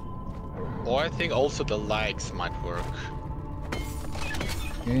explode. Or I think also the legs might work.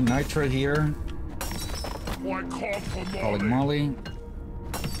 Okay, Nitra here. Why call for Calling Molly? Molly.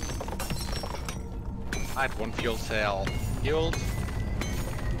 I had 1 fuel cell fueled.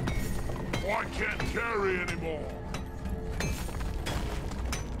 I can't carry anymore.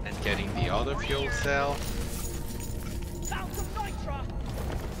 And getting the other fuel cell.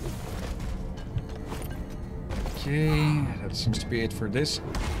 Okay, that seems to be it for this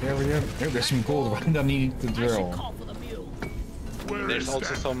area. Oh, there's some gold underneath the drill. Where There's is also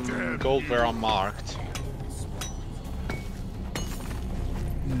that some damn gold where I'm marked.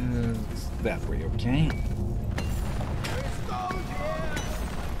 That way, okay.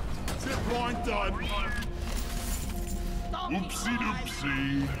 zip line done? Oopsie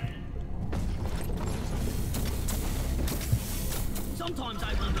doopsie. Sometimes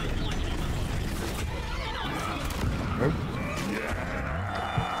I wonder why. Oh.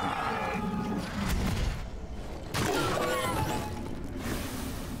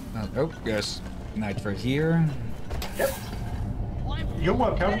 Oh, there's Nitra here. Yep. You're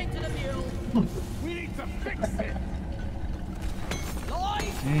welcome. We need to fix it.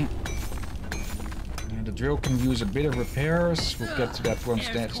 Okay. And the drill can use a bit of repairs. We'll get to that once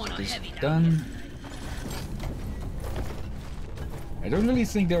that is done. I don't really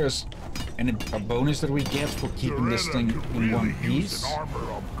think there's a bonus that we get for keeping this thing in one piece. An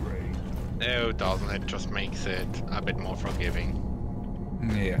armor upgrade. No, it doesn't. It just makes it a bit more forgiving.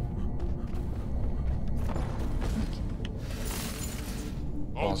 Yeah.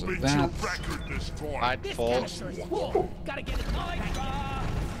 I'll Pause beat that. your record this time. I'd fall. Gotta get it.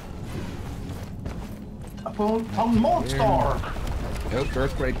 Upon Monster! Oh,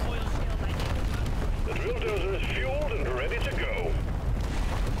 earthquake. The drill dozer is fueled and ready to go.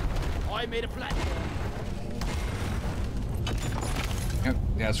 I made a platform. Oh,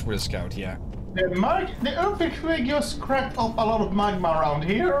 that's for the scout, yeah. The earthquake just cracked up a lot of magma around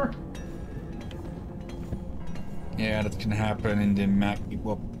here. Yeah, that can happen in the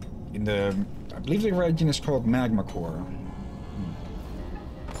I believe the region is called magma core.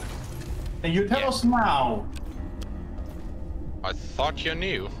 And you tell us now. I thought you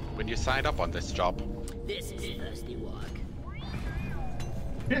knew when you signed up on this job. This is thirsty work.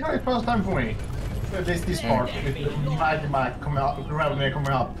 This is the first time for me. This part with the magma coming up, the revenue coming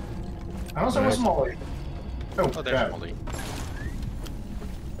up. And also was Molly. Oh, there's Molly.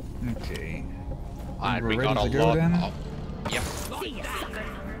 Okay. Alright, We're we ready got a to go lot. then? Yep.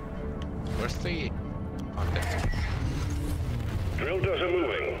 Where's the? Okay. Drill does are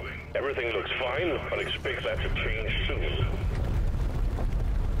moving. Everything looks fine, but expect that to change soon.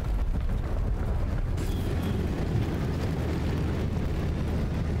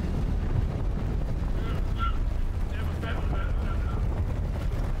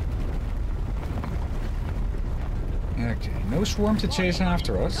 Okay, no swarm to chase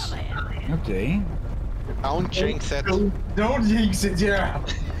after us. Okay. Don't jinx it. Don't jinx it, yeah.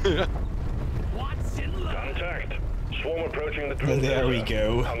 Contact. Swarm approaching the drill. There we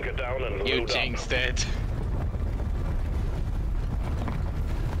go. Hunker down and You load jinxed up. it.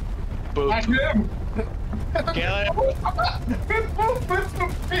 I Boop. him. Kill him.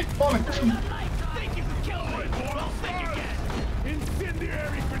 Think you can kill me? Well, think again.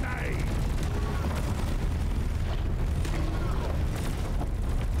 Incendiary grenade!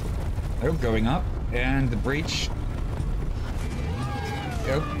 Oh, going up. And the breach.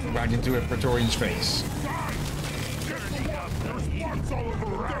 Oh, right into a Praetorian's face. Get the one! There's parts all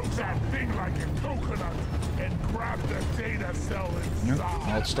over that thing like a coconut and grab the data cell Nope,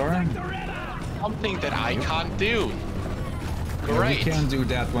 inside. Alt-Star. Something that I can't do. Yeah, we Great. can do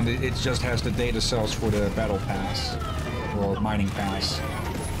that when it just has the data cells for the battle pass. Or mining pass.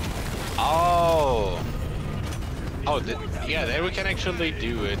 Oh. Oh, yeah, there we can actually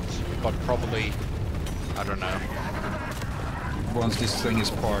do it, but probably, I don't know. Once this thing is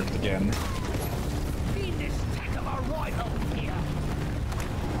parked again. Fiendish attack of our rival here.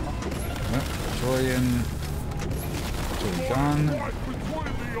 Yep, Praetorian. Praetorian gone. Right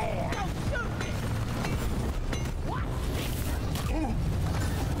between the eyes!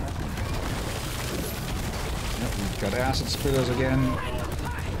 Yep, we've got acid spitters again.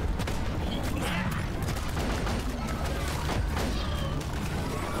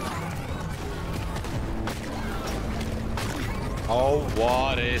 Oh,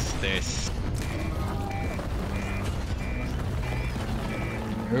 what is this?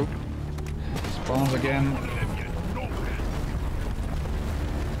 Nope. Spawns again.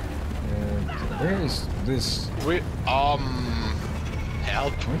 Where is this? We,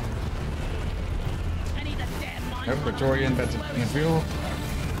 help. I need a damn mine. Yep, Praetorian, that's in field.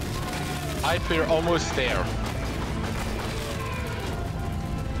 We're almost there.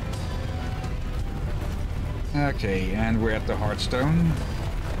 Okay, and we're at the Hearthstone.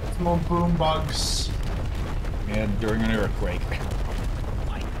 Small boom bugs. And during an earthquake.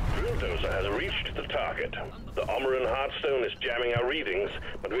 Drill dozer has reached the target. The Omeran Hearthstone is jamming our readings,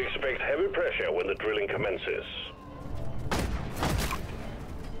 but we expect heavy pressure when the drilling commences.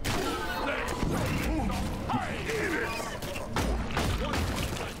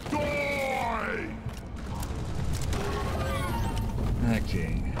 Die!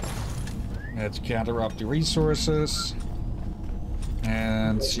 Okay. Let's gather up the resources.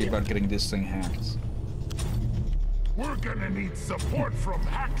 And see about getting this thing hacked. We're gonna need support from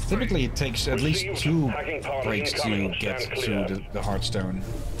hacks. Typically it takes at least Received. 2 Hacking pod breaks to incoming. get Stand to clear. the Hearthstone.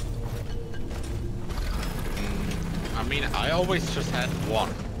 I mean, I always just had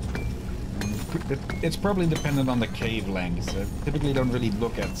one. It's probably dependent on the cave length. Typically don't really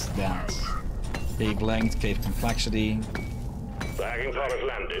look at that. Cave length, cave complexity. The hacking pod has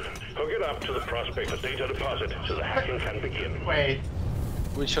landed. Hook it up to the prospector data deposit so the hacking can begin. Wait.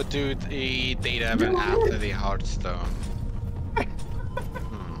 We should do the data event after the Hearthstone.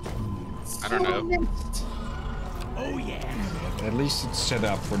 I don't know. Oh yeah. At least it's set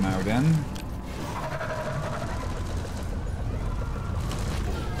up for now then.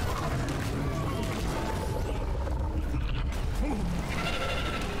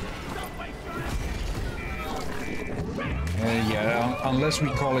 Yeah, unless we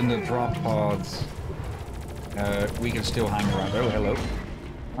call in the drop pods, we can still hang around. Oh, hello.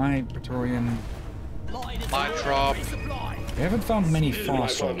 Hi, Praetorian. Light drop. We haven't found many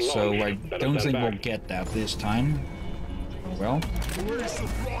fossils, so I don't think we'll get that this time. Well,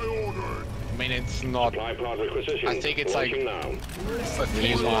 I mean, it's not. Supply pod requisition. I think it's like Launching now. a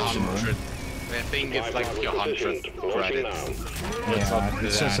few hundred. I think it's like 100 credits. Yeah,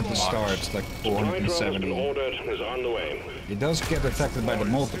 it says at the much. start it's like 470. Ordered is on the way. It does get affected by the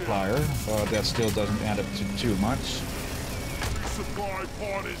multiplier, but that still doesn't add up to too much. Supply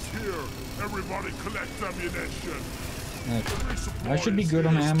pod is here. Everybody collect ammunition. I should be good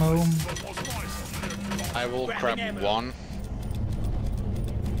on ammo. I will grab one.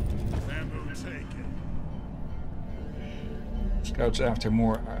 Ammo taken. Scouts after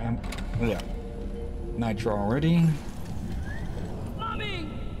more. Yeah. Nitro already.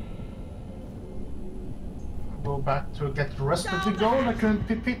 Go back to get the rest of the gold. I couldn't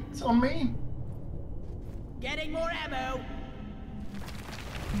pip it on me. Getting more ammo.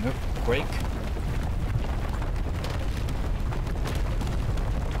 Nope. Quake.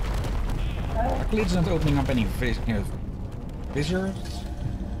 Luckily it's not opening up any fissures.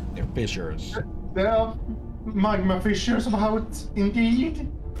 They're fissures. There are magma fissures about,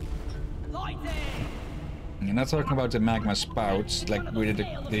 indeed. You're not talking about the magma spouts, like where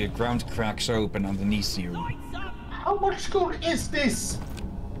the ground cracks open underneath you. How much gold is this?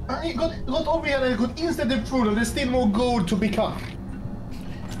 I got over here and I got instant improvement. There's still more gold to pick up.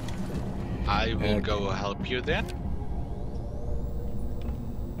 I will go help you then.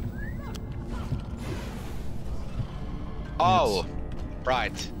 Oh,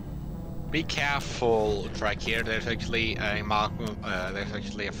 right. Be careful, track here. There's actually a there's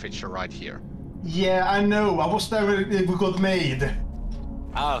actually a fissure right here. Yeah, I know. I was there when it got made.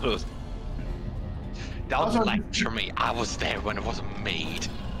 Oh. Don't lecture me. I was there when it was made.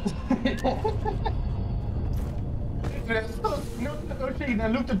 I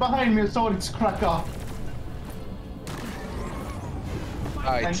looked behind me and saw it crack up.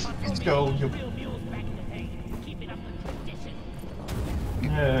 Right. Let's go.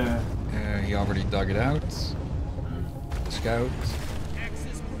 He already dug it out. Scout.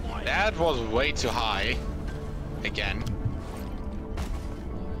 That was way too high. Again.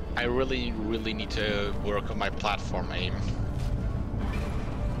 I really need to work on my platform aim.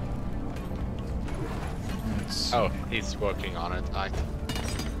 Oh, he's working on it.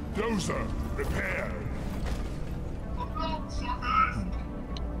 Dozer, repair.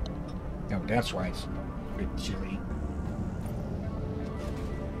 Oh, that's why it's a bit chilly.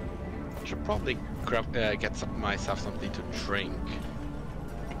 Should probably get myself something to drink.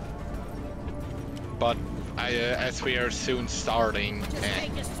 But as we are soon starting. Just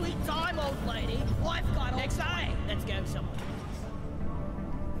take your sweet time, old lady. I've got next day. Let's go somewhere.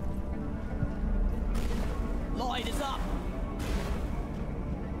 Light is up.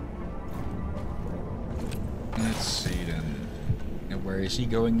 Let's see then. And where is he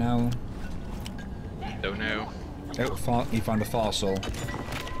going now? Don't know. Oh, he found a fossil.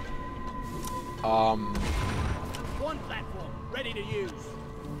 One platform, ready to use.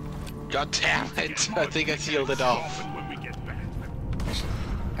 God damn it! I think I sealed it off.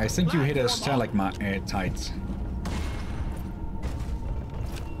 I think you hit a stalagmite.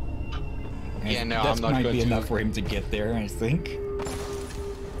 Yeah, no, that I'm not might going be to. enough for him to get there, I think.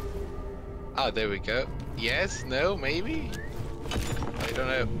 Oh, there we go. Yes, no, maybe? I don't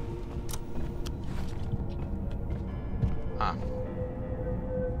know. Huh.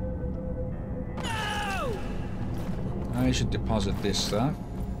 I should deposit this stuff.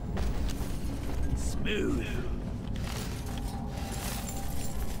 Smooth.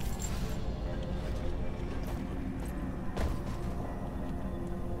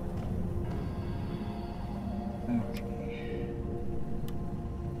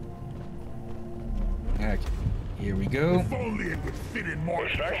 Okay, here we go. If only it would fit in more.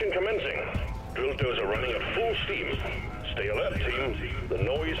 Extraction commencing. Drill dozer running at full steam. Stay alert, team. The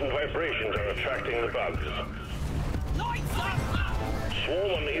noise and vibrations are attracting the bugs. Lights up.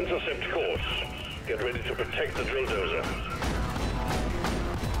 Swarm on the intercept course. Get ready to protect the drill dozer.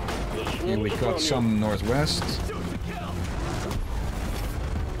 Here we got some northwest.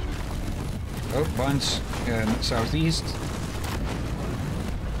 Oh, bunch southeast.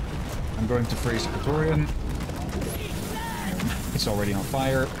 I'm going to freeze the Praetorian. It's already on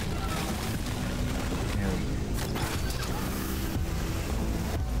fire.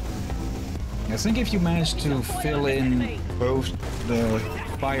 I think if you manage to fill in both the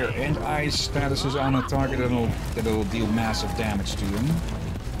fire and ice statuses on a target, it'll deal massive damage to him.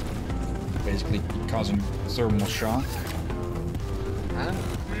 Basically causing thermal shock. Huh?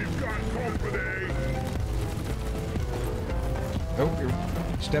 We've got company.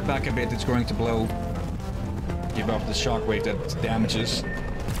 Oh, step back a bit, it's going to blow. Give up the shockwave that damages.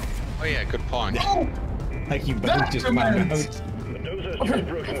 Oh yeah, good point. Like you both just mined out. Okay,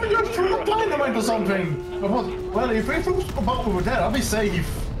 you're through dynamite or something! Well, if we threw a bomb over there, I'll be safe.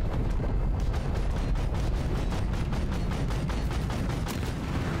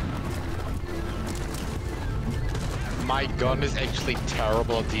 my gun is actually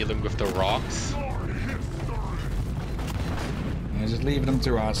terrible at dealing with the rocks. Yeah, just leave them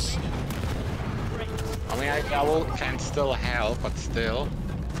to us. I mean, I can still help, but still.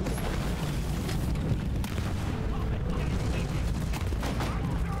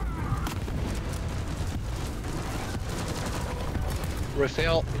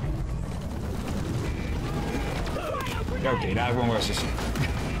 Refill. Okay, that one was just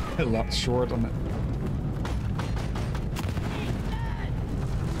a lot short on it.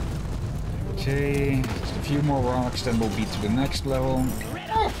 Okay, just a few more rocks, then we'll be to the next level.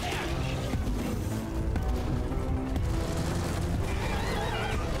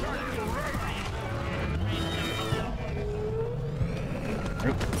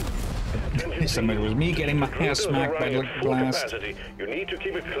 Somebody was me getting my ass smacked by the blast. You need to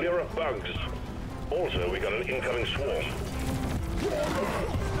keep it clear of bugs. Also, we got an incoming swarm.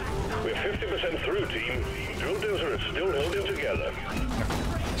 We're 50% through, team. Drill dozer is still holding together.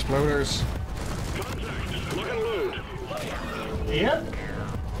 Exploders. Contact. Lock and load. Yep.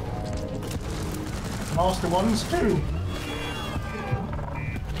 Master ones too.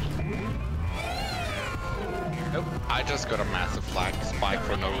 Nope, I just got a massive flag spike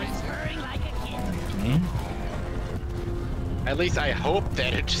for no reason. At least I hope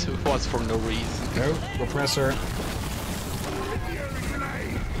that it just was for no reason. No, repressor.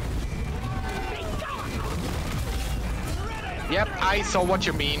 Yep, I saw what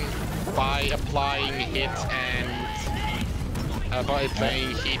you mean by applying hit and by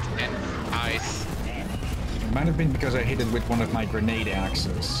applying heat and ice. It might have been because I hit it with one of my grenade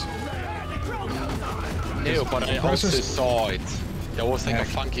axes. No, but I also saw it. There was like a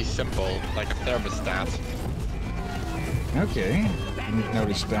funky symbol, like a thermostat. Okay, didn't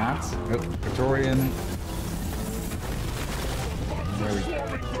notice that. Oh, Praetorian. There we go.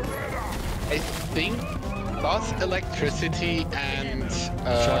 I think does electricity and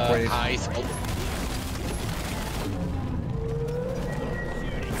ice.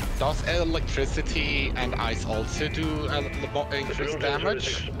 Does electricity and ice also do increased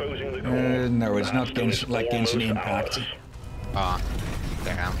damage? No, it's not like Genshin Impact. Ah,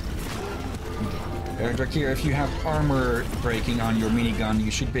 damn. Drakir, if you have armor breaking on your minigun,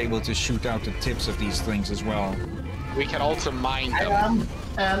 you should be able to shoot out the tips of these things as well. We can also mine them. I am,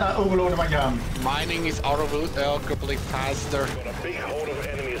 and I overloaded my gun. Mining is arguably faster. Got a big horde of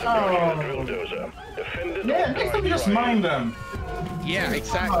enemies approaching the drill dozer. Defended Yeah, next time we just mine them. Yeah,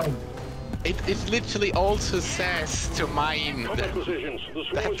 exactly. It literally also says to mine. That's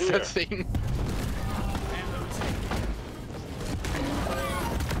the thing.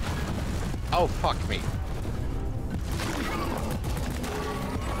 Oh, fuck me.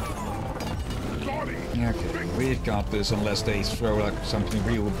 Okay, we've got this unless they throw like something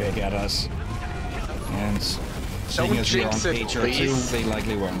real big at us. And seeing as we're on HR2, they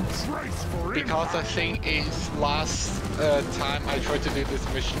likely won't. Because I think is last time I tried to do this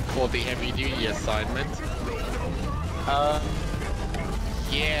mission for the heavy duty assignment.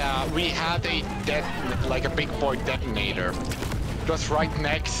 Yeah, we had a big boy detonator. It was right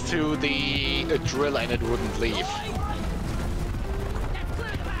next to the drill and it wouldn't leave.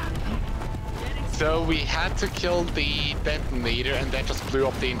 So we had to kill the detonator and that just blew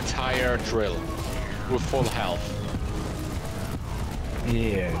up the entire drill with full health.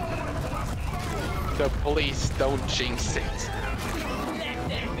 Yeah. So please don't jinx it.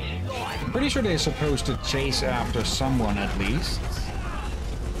 I'm pretty sure they're supposed to chase after someone at least.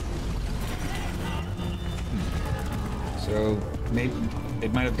 So maybe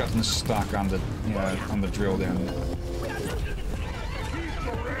it might have gotten stuck on the drill then.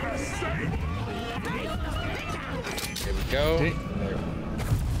 Here we go. Okay.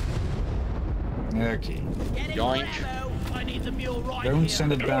 There. Okay. Yoink. Don't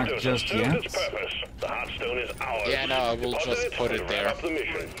send it back just yet. The Heartstone is ours. Yeah, no, we'll just put it there.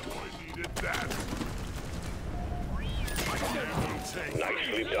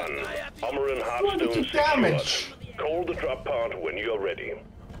 Nicely done. Armor and Heartstone damage. Call the drop pod when you're ready.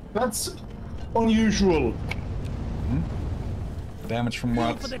 That's unusual. Hmm? Damage from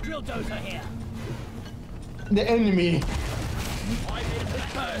what? For the drill dozer here. The enemy. It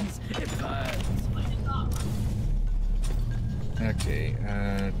burns. It burns. Okay,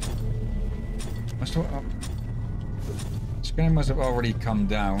 Spinner must have already come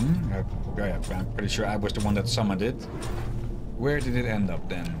down. Yeah, I'm pretty sure I was the one that summoned it. Where did it end up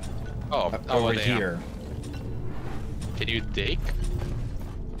then? Oh, over there. here. Can you dig?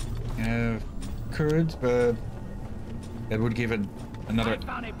 Could, but that would give it another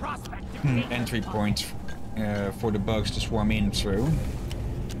entry point for the bugs to swarm in through.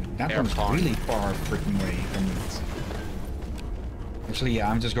 That one's really far freaking away from it. Actually,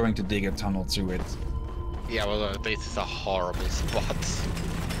 yeah, I'm just going to dig a tunnel through it. Yeah, well, this is a horrible spot.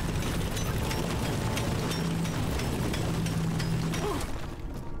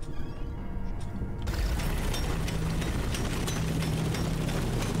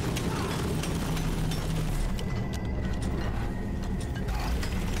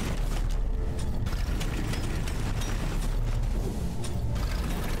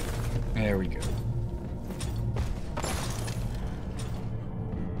 There we go.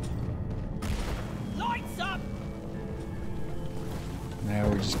 Lights up! Now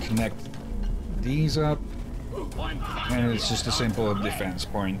we just connect these up, and it's just a simple defense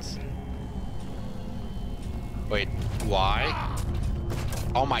point. Wait, why?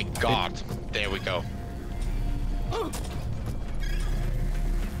 Oh my god, there we go.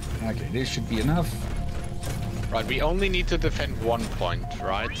 Okay, this should be enough. Right, we only need to defend one point,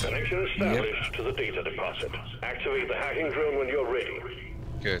 right? Connection established to the data deposit. Activate the hacking drone when you're ready.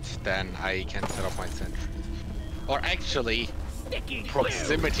 Good, then I can set up my sentry. Or actually,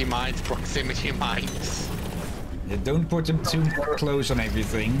 proximity mines, proximity mines. Yeah, don't put them too close on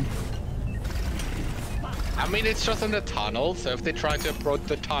everything. I mean, it's just in the tunnel, so if they try to approach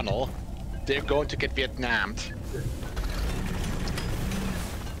the tunnel, they're going to get Vietnammed.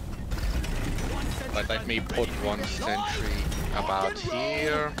 But let me put one sentry about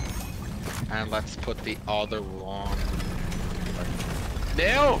here. And let's put the other one...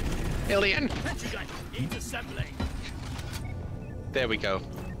 No! Hillyan! There we go.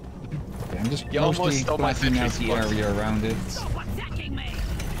 Yeah, I'm just You almost mostly stole my flattening out sentry the spot. area around it.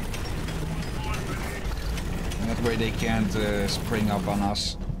 That way they can't spring up on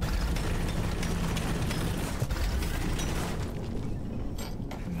us.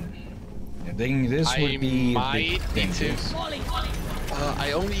 I think this would be might need to... dangerous.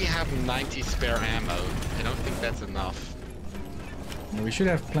 I only have 90 spare ammo. I don't think that's enough. We should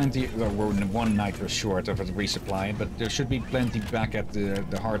have plenty. Well, we're one nitro short of a resupply, but there should be plenty back at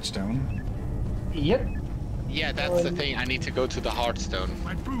the Hearthstone. Yep. Yeah, that's the thing. I need to go to the Hearthstone.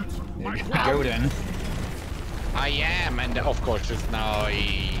 There you go then. I am, and of course there's now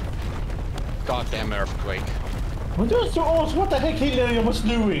a goddamn earthquake. But just to ask what the heck Hillyan was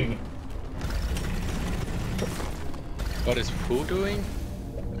doing. What is who doing?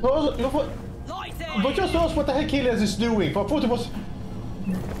 But just ask what the heck Hillyan is doing. For I thought it was...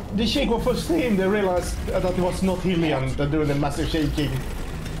 The shake was first him, they realized that it was not Hillyan that doing the massive shaking.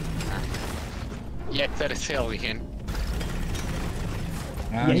 Yeah, that is Hillyan.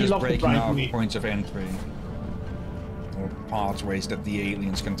 I'm he just locked it breaking right off me. points of entry. Or pathways that the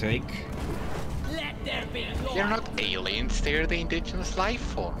aliens can take. Let there be glory. They're not aliens, they're the indigenous life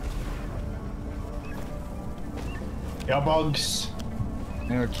form. Yeah, bugs.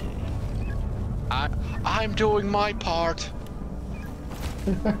 Okay. I'm doing my part.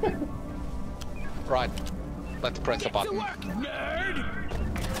 Right, let's press a Get to button. work, nerd!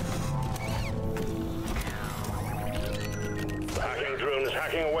 The hacking drone is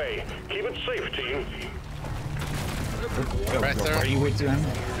hacking away. Keep it safe, team. Presser. Are you with them?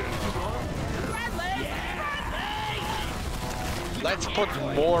 Let's put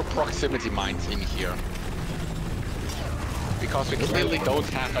more proximity mines in here. Because we clearly don't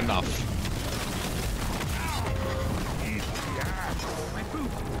have enough.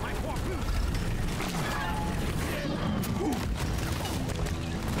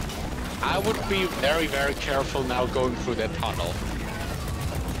 I would be very, very careful now going through that tunnel.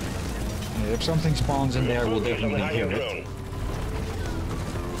 Yeah, if something spawns in there, we'll definitely hear it.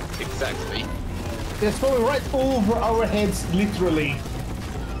 Exactly. It's going right over our heads, literally.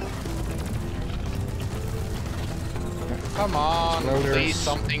 Come on, Loaders. please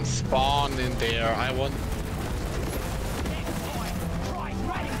something spawn in there. I want...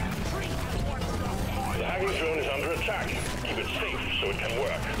 The hacking drone is under attack. Keep it safe so it can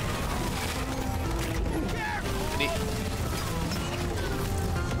work.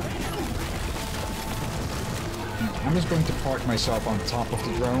 I'm just going to park myself on top of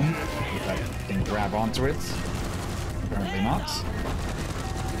the drone, if I can grab onto it. Apparently not.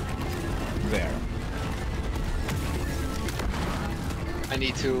 There. I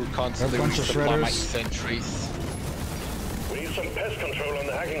need to constantly A bunch of resupply my shredders. sentries. We need some pest control on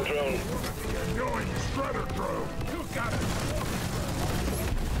the hacking drone. Going shredder drone. You got it.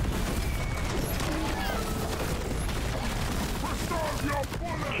 Restore your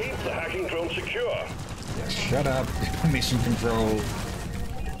bullet. Keep the hacking drone secure. Yeah, shut up. Mission control.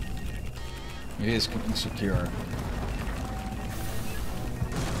 It is secure.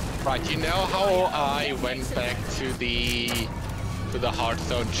 Right, you know how I went back to the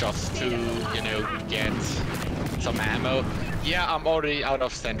Hearthstone just to, you know, get some ammo? Yeah, I'm already out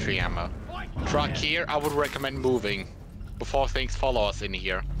of sentry ammo. Truck here, I would recommend moving before things follow us in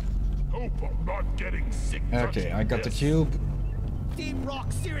here. Hope I'm not getting sick. Okay, I got the cube. Team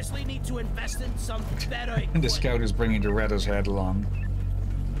Rock seriously need to invest in some better And the equipment. scout is bringing the Redder's head along.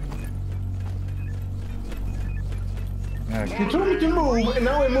 You told me to move, and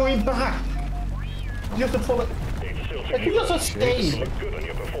now I'm moving back. Just to follow. I could just have stayed. Look good on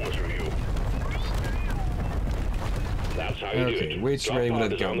your performance review. That's how you do Okay, it. which Drop way will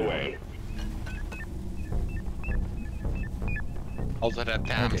pod it is go on the now? way. Also that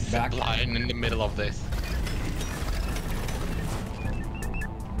damn Okay, back. zip line in the middle of this.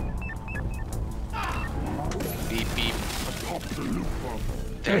 Beep beep.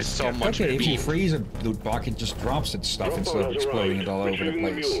 There's so much Okay, if you beep. freeze a loot box, it just drops its stuff Drop instead pod of has exploding arrived. it all over the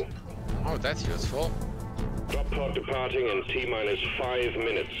Retrieving place. mule. Oh, that's useful. Drop pod departing in T-minus 5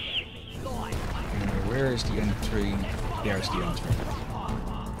 minutes. Where is the entry? There's the entry.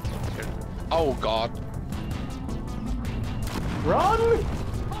 Oh god. Run!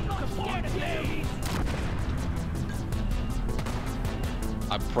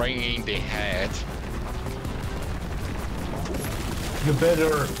 I'm bringing the head. You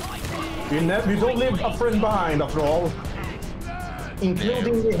better. You don't leave a friend behind, after all.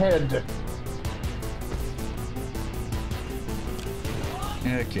 Including the head.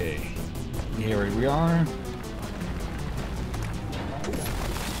 Okay, here we are.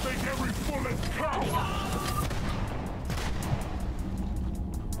 Make every bullet count.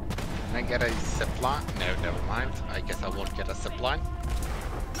 Can I get a zipline? No, never mind. I guess I won't get a zipline.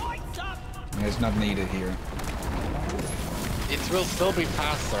 It's not needed here. It will still be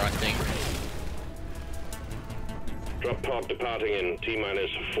faster, I think. Drop pod departing in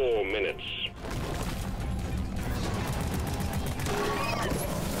T-minus 4 minutes.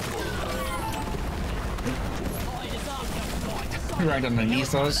 Right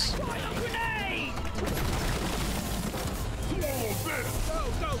underneath us.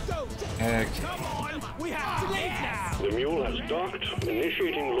 Okay. The mule has docked,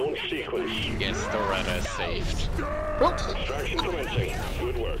 initiating launch sequence. Yes, the Redder is saved. Extraction commencing.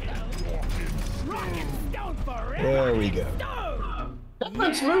 Good work. There we go. That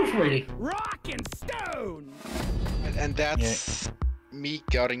went smoothly. Rock and stone. And that's me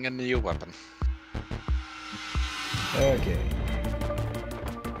getting a new weapon. Okay.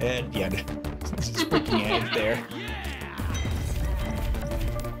 And yeah, it's freaking head there.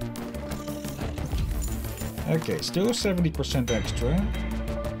 Okay, still 70% extra.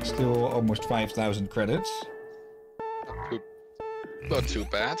 Still almost 5,000 credits. Not too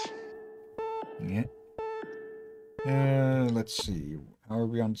bad. Yeah. Let's see. How are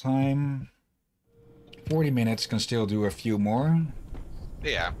we on time? 40 minutes, can still do a few more.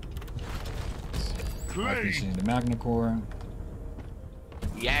 Yeah. I've in the Magna Core.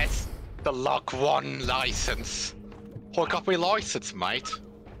 Yes, the Lock 1 license. Hook up my license, mate.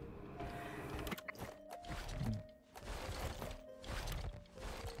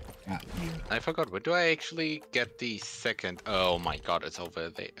 Ah, yeah. I forgot, when do I actually get the second? Oh my god, it's over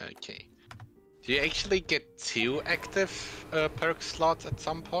there. Okay. Do you actually get 2 active perk slots at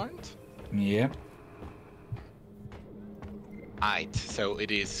some point? Yeah. Right, so it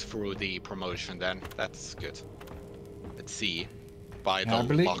is through the promotion then. That's good. Let's see. By the I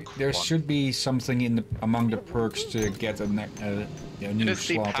believe Lock there 1. should be something in the among the perks to get a new It is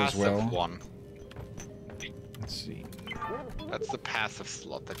the slot as passive well. one. Let's see. That's the passive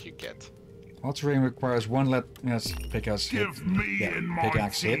slot that you get. Altering requires one pickaxe hit. Give me Yeah, and my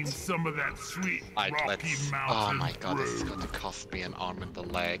pickaxe team hit. some of that sweet Right, Rocky let's. Mountain Oh my god, this is brew. going to cost me an arm and a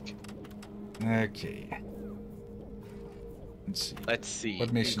leg. Okay. Let's see. Let's see.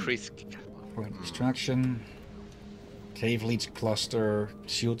 What mission? Increase. Point distraction. Cave leads cluster.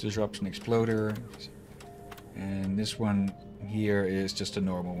 Shield disruption exploder. And this one here is just a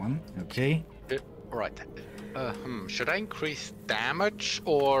normal one. Okay. Right. Should I increase damage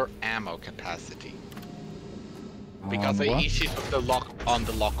or ammo capacity? Because On the what? issues with the lock on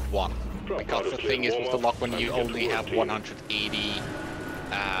the Lock 1. Because the thing is with the Lock 1, you only have 180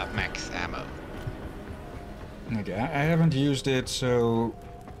 max ammo. Okay, I haven't used it, so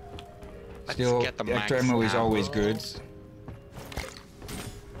Let's still get the extra max ammo is always good.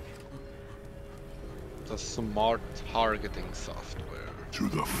 The smart targeting software. To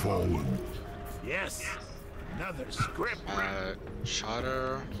the fallen. Yes. Another script.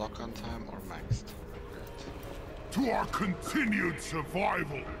 Shutter, lock on time, or maxed? To our continued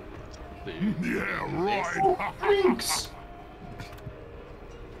survival. Yeah, Oh, right. thanks.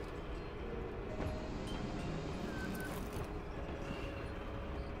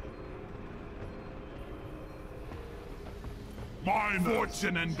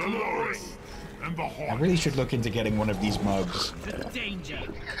 Fortune and glory. And the I heart. really should look into getting one of these mugs. The danger.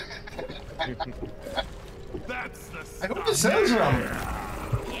 That's the I hope it sells them.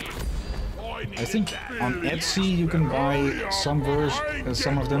 I think on Etsy you can buy some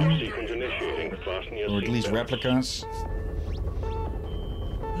some of them, Sequence initiating. Fasten your or at least seatbelts. replicas.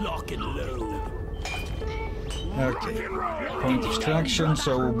 Lock and load. Okay, point extraction,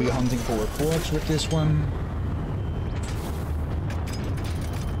 so we'll be hunting for quartz with this one.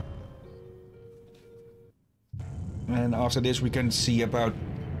 And after this we can see about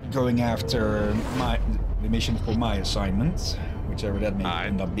going after the mission for my assignment, whichever that may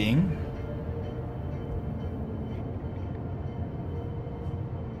end up being.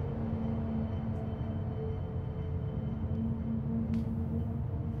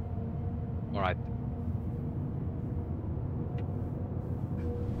 Alright.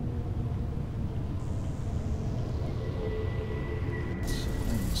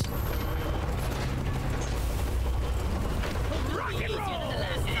 I'm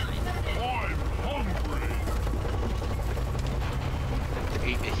hungry.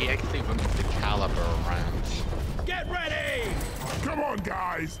 He actually went with the caliber around. Get ready! Come on,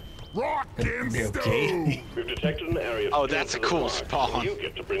 guys. Rock and Okay. stone. We've detected an area. Oh, of that's a fuel cool to the spawn. mark. You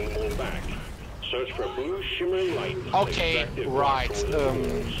get to bring them all back. Search for a blue shimmering light. Okay, Extract it right, from the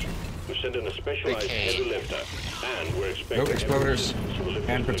walls. We send in a specialized okay. heavy lifter, and we're expecting Go exploders evidence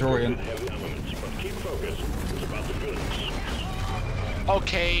and Praetorian. heavy elements, but keep focused. It's about the goods.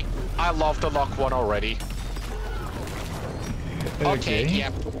 Okay, I love the lock one already. Okay,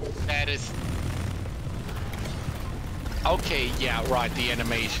 yep, that is... Okay, yeah, right, the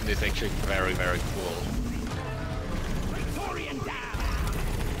animation is actually very, very cool. Praetorian down!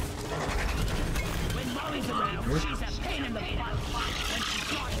 When Molly's around, she's a pain in the butt. When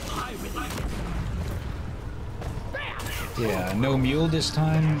she's not, I really... Yeah, no mule this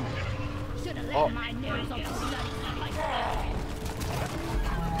time. Should've left my nose on the bloody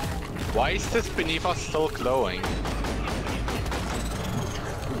Why is this beneath us still glowing?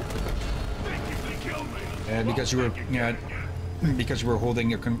 Because you were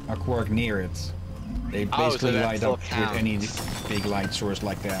holding a quark near it. They Oh, so basically that light still up with any counts. big light source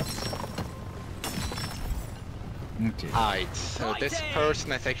like that. Okay. Alright, so this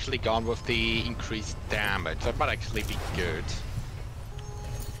person has actually gone with the increased damage. That might actually be good.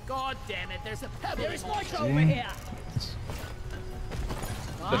 God damn it, there's a pebble. There's one Okay. over here.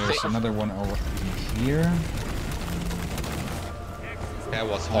 There's another one over here. That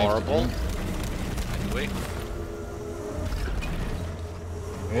was horrible. Anyway.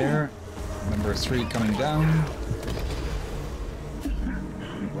 There. Number 3 coming down.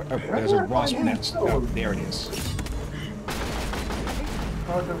 Oh, there's a wasp nest. Oh, there it is.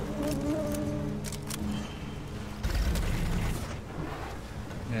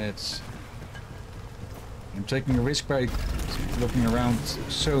 I'm taking a risk by looking around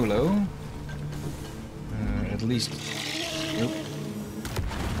solo. At least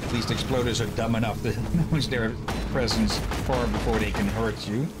exploders are dumb enough to acknowledge their presence far before they can hurt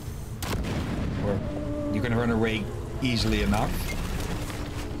you. Or you can run away easily enough.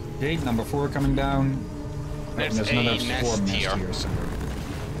 Okay, number 4 coming down. There's There's a another nest swarm nest here. here somewhere.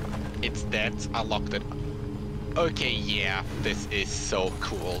 It's dead. I locked it. Okay, yeah, this is so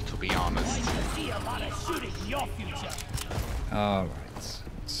cool, to be honest. I see a lot of shooting in your future. Alright, let's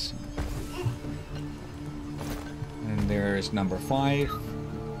see. And there's number 5.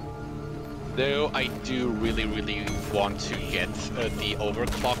 Though I do really, really want to get the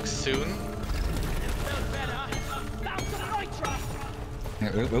overclock soon.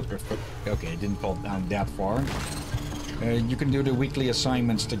 Okay, it didn't fall down that far. You can do the weekly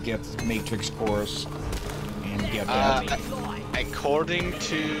assignments to get matrix cores and get that. According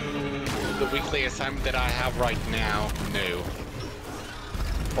to the weekly assignment that I have right now, no.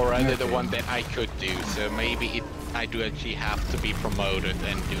 Or rather the one that I could do, so maybe I do actually have to be promoted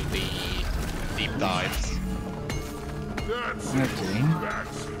and do the deep dives. That's Okay.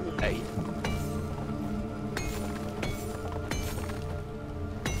 that's Hey.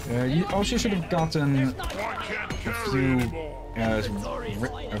 You also should have gotten I can't a carry few, anymore.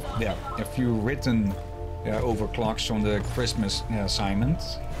 a few written overclocks on the Christmas assignment.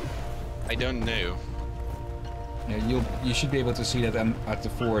 I don't know. You should be able to see that at the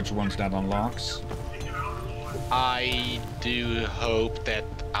forge once that unlocks. I do hope that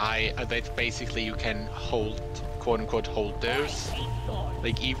that basically you can hold, quote unquote, hold those.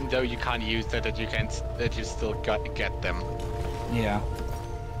 Like even though you can't use that you still get them. Yeah.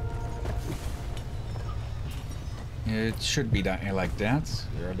 It should be that like that.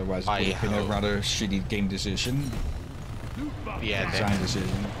 Otherwise, it would have been a rather shitty game decision. Yeah, design decision.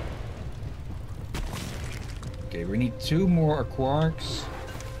 Okay, we need 2 more quarks.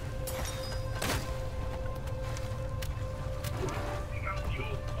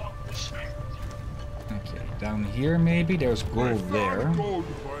 Okay, down here maybe there's gold there.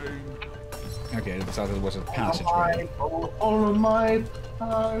 Okay, I thought it was a passageway. Follow my,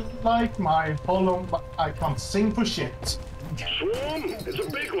 like my, follow my, I can't sing for shit. Swarm! It's a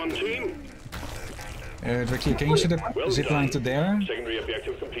big one, team! Ricky, can you see the zip line to there? Secondary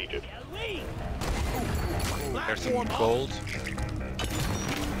objective completed. There's some gold.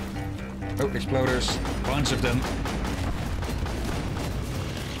 Oh, exploders. Bunch of them.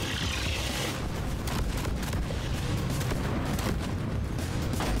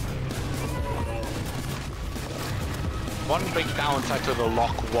 One big downside to the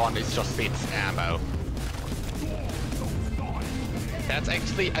Lock 1 is just its ammo. That's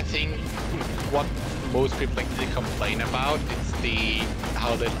actually, I think, what most people actually complain about. It's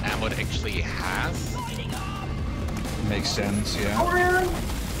how little ammo it actually has. Makes sense, yeah.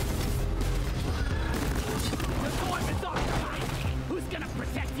 Who's gonna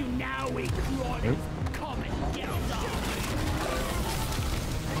protect you now, we crawlers? Come and get some.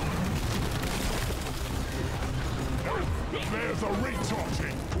 There's a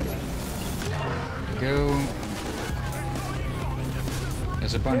recharging. Go.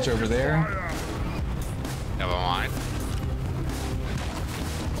 There's a bunch over there. Never mind.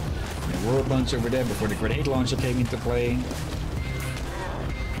 There were a bunch over there before the grenade launcher came into play.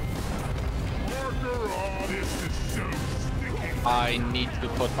 I need to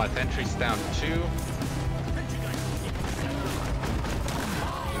put my sentries down too.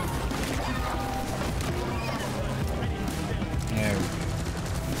 There we go.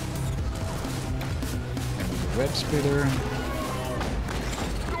 And the web splitter.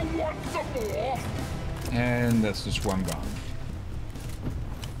 And that's just one gone.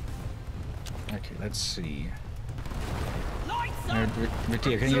 Okay, let's see.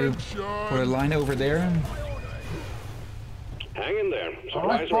 Ricky, can you put a line over there? Hang in there.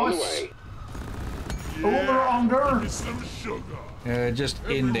 Alright, Supplies are on the boss. way. Over, under. Some sugar. Just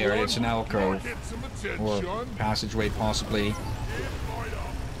in there, it's an alcove. Get some Or attention. passageway, possibly.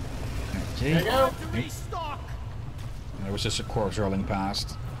 Okay. There you go. There was just a corpse rolling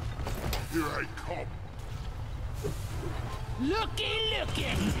past. Here I come. Looky!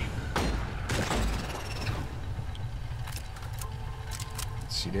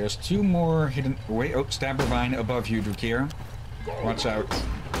 Let's see, there's 2 more hidden... Wait, oh, stabber vine above you, Drakir. Watch out.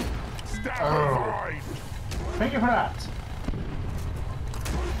 Stab Thank you for that.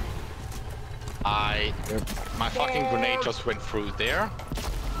 My fucking grenade just went through there.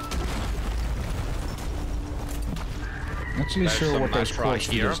 Not actually There's sure some what those nitro quarks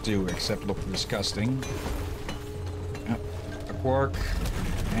here. feeders do, except look disgusting. A quark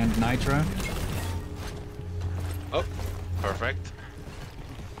and nitra. Oh, perfect.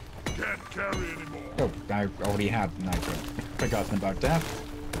 Can't carry anymore. Oh, I already had nitra. Forgotten about that.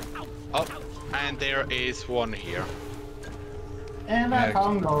 Oh, and there is one here. And I Yeah.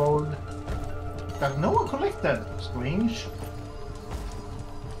 found gold. That no one collected. Strange.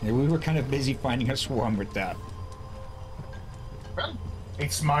 Yeah, we were kind of busy finding a swarm with that. Well,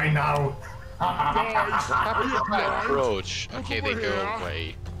 it's mine now. Guys, What happened to my blind? approach? Okay, they Over go here.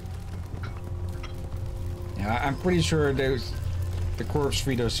 away. Yeah, I'm pretty sure the corpse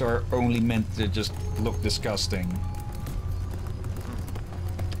feeders are only meant to just look disgusting.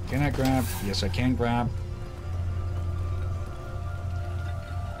 Can I grab? Yes, I can grab.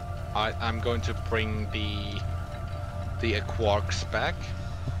 I'm going to bring the quarks back.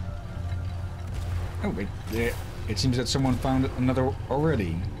 Oh, wait. Yeah, it seems that someone found another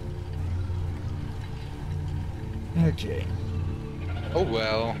already. Okay. Oh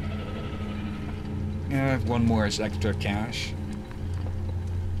well. One more is extra cash.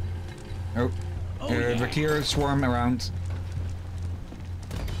 Oh, Drakir swarm around.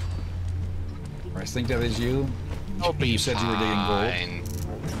 I think that is you. I'll be You said you were digging gold. fine.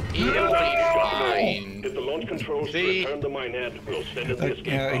 He'll be fine. If the launch controls See? return the minehead, we'll send it the escape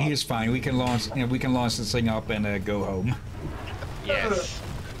He pod. is fine. We can launch. We can launch this thing up and go home. Yes.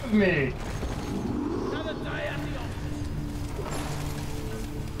 Me.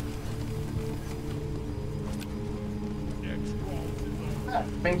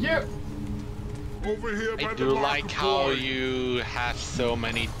 Thank you. Over here by I the do like market how boy. you have so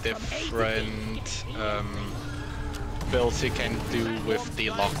many different builds you can do with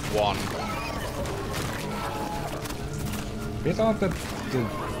the Lock 1. We thought that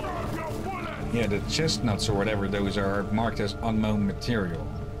the chestnuts or whatever those are marked as unknown material.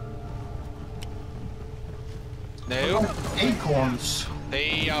 No, Acorns.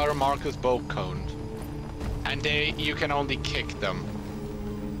 they are Marcus bow cone. And you can only kick them.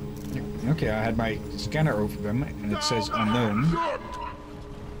 Okay, I had my scanner over them, and it says unknown.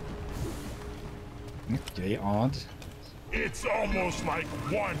 Okay, odd. It's almost like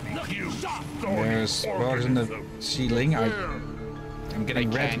one huge There's bugs in the ceiling. I'm getting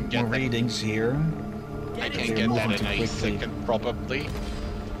more readings here. I can get that in a second, probably.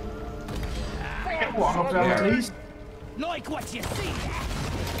 One of them at least. Like what you see.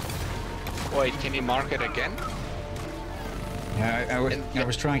 Wait, can you mark it again? Yeah, I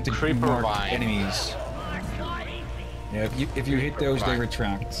was trying to Creeper mark vine. enemies. Yeah, if you hit those, they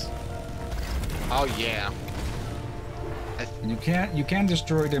retract. Oh yeah. You can't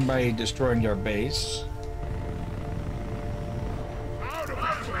destroy them by destroying your base.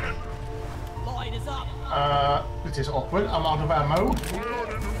 Light is up. It is awkward. I'm out of ammo.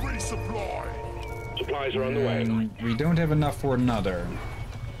 Supplies are on the way. We don't have enough for another.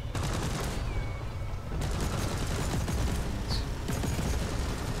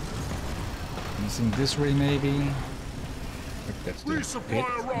 Anything this way, maybe? Look, that's the pit.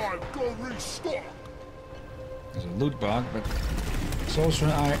 arrived. Go restock. There's a loot bug, but it's also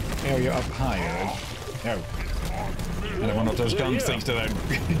an area up higher. Oh. And one of those gun things that I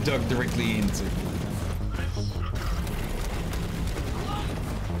dug directly into.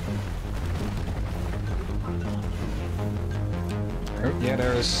 Oh, yeah,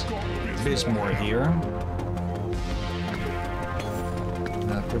 there's Bismore here.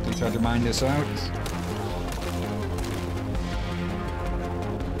 I'll quickly try to mine this out.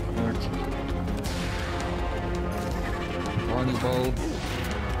 Barney bulb.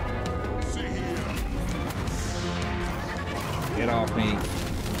 Get off me.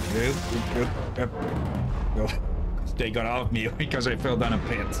 Well, they got off me because I fell down a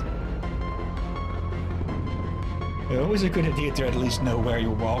pit. Always a good idea to at least know where you're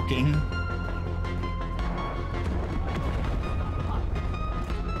walking.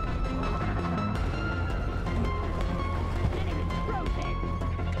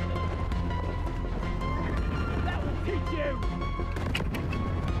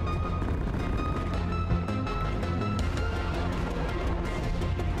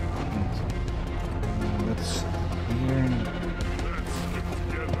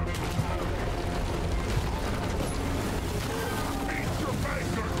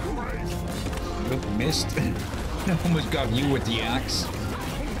 Missed. Almost got you with the axe.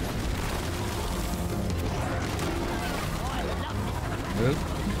 Oh,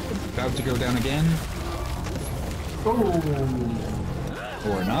 about to go down again. Oh.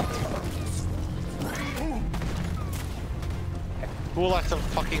 Or not. Cool as a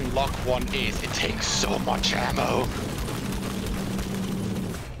fucking lock one is, it takes so much ammo.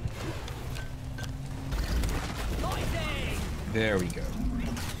 There we go.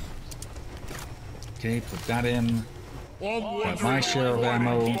 Okay, put that in. Got my share of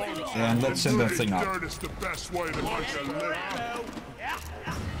ammo, and let's send that thing up.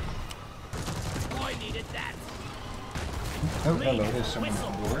 I needed that. Oh, hello, there's someone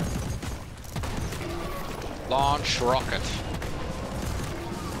on board. Launch rocket.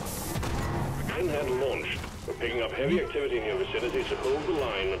 Pinhead launched. We're picking up heavy activity in your vicinity, so hold the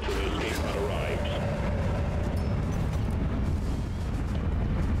line until the escape pod arrives.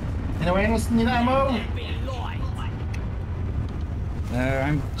 Anyone else need ammo?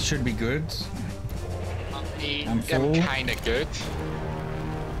 I should be good. I'm full. I'm kinda good.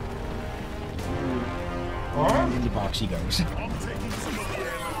 In the box he goes.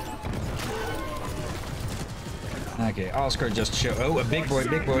 Okay, Oscar just showed. Oh, a big boy,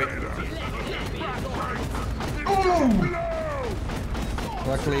 big boy.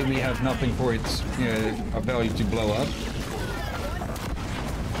 Luckily, we have nothing for its ability to blow up.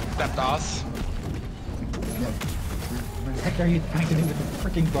 Except us. What the heck are you trying to do with the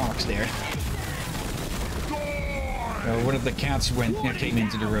freaking box there? One of the cats came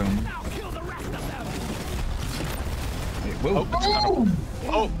into the room. Whoa!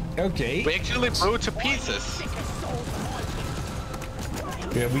 Oh! Okay. We actually blew to pieces.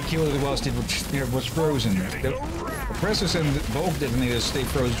 Yeah, we killed it whilst it was frozen. The compressors and the bulk detonators stay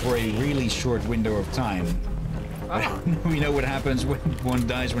frozen for a really short window of time. We know what happens when one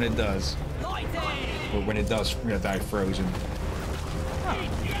dies when it does. Or when it does die frozen.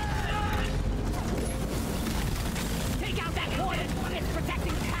 Take out that hornet. It's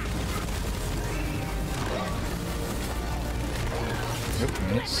protecting cats. Nope,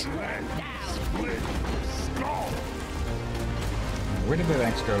 miss. Where did that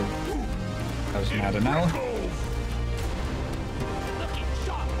axe go? Doesn't matter now.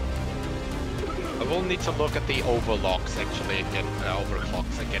 I will need to look at the overlocks actually again,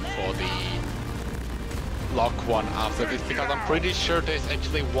 overclocks again for the lock one after this, because I'm pretty sure there's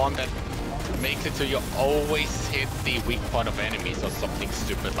actually one that makes it so you always hit the weak point of enemies or something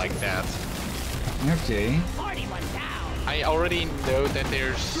stupid like that. Okay. I already know that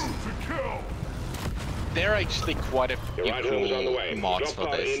there are actually quite a few cool mods for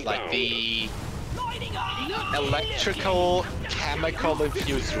this, like the electrical chemical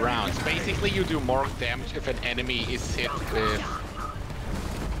infused rounds. Basically you do more damage if an enemy is hit with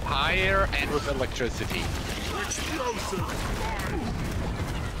fire and with electricity.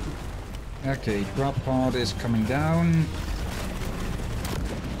 Okay, drop pod is coming down.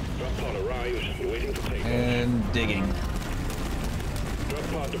 Drop pod arrives, waiting to take off. And digging. Drop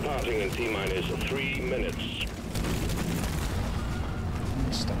pod departing in T-minus 3 minutes.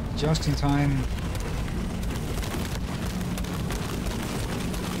 Stop just in time.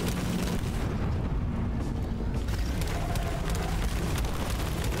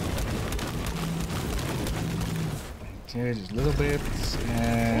 Okay, just a little bit,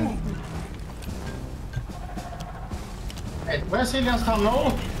 and... Hey, where's Hillyan's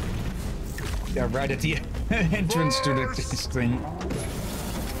tunnel? Yeah, right at the entrance to this thing.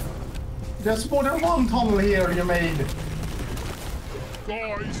 There's more than one tunnel here you made.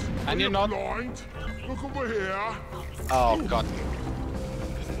 Guys, And you're are not- you blind? Look over here. Oh god.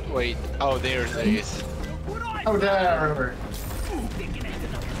 Wait, oh there it is. Oh, there.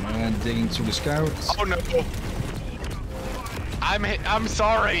 And digging through the scouts. Oh no! I'm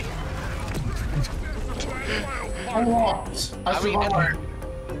sorry! What? I survived.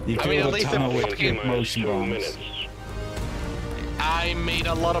 You I mean, at killed a least tunnel it- with hit motion 2 bombs. minutes. I made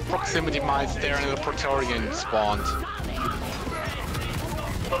a lot of proximity mines there and the Praetorian spawned.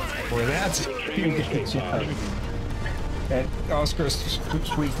 For that, you get the job. And Oscar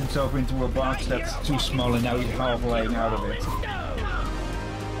squeezed himself into a box that's too small and now he's half laying out of it.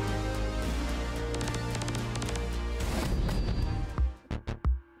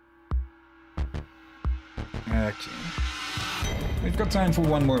 Okay. We've got time for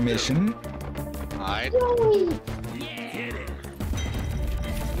one more mission. Alright.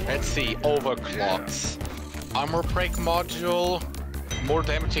 Let's see, overclocks. Armor break module. More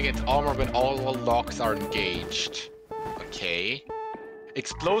damage against armor when all locks are engaged. Okay.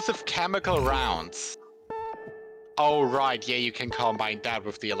 Explosive chemical rounds. Oh right, yeah, you can combine that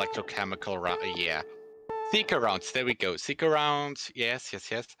with the electrochemical round. Yeah. Seeker rounds, there we go. Seeker rounds, yes.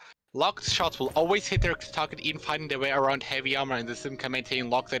 Locked shots will always hit their target even fighting their way around heavy armor, and the sim can maintain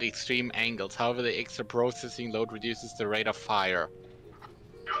locks at extreme angles. However, the extra processing load reduces the rate of fire.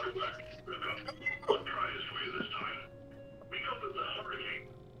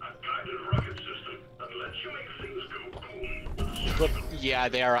 But yeah,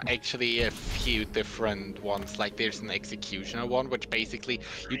 there are actually a few different ones. Like there's an executioner one, which basically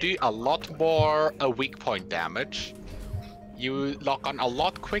you do a lot more weak point damage. You lock on a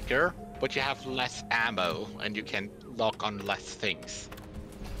lot quicker, but you have less ammo, and you can lock on less things.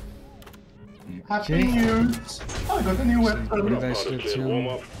 Happy news. I got a new weapon. What did I Pod say is clear. Warm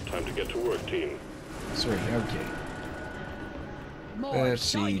to? up. Time to get to work, team. Sorry, okay. Let's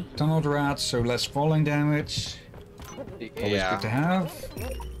see, tunnel rats, so less falling damage. Always good to have.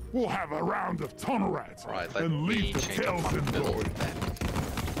 We'll have a round of tunnel rats Right, let and me leave the change up tails my in build glory. then.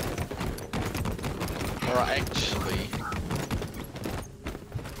 Or actually...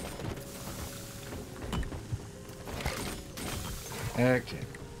 Okay.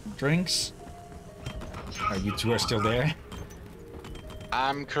 Drinks. Oh, you two are still there?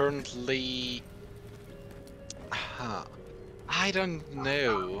 I'm currently... I don't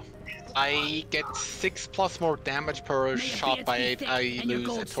know. I get 6+ more damage per shot by it. I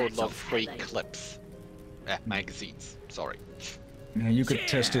lose a total of 3 clips. Magazines, sorry. Yeah, you could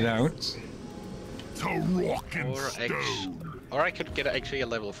test it out. To rock and Or I could get actually a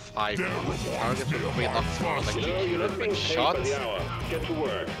level 5 There target with 3 locks for electrocuted with Paid by shots. the hour. Get to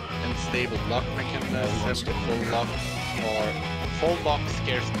work. And stable lock mechanism, full lock, or full lock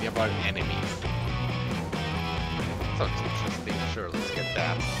scares nearby enemies. Sounds interesting, sure, let's get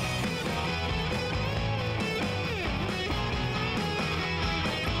that.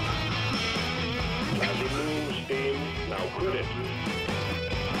 As it moves, team. Now quit it.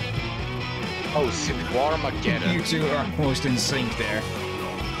 Oh, Warmageddon. You two are almost in sync there.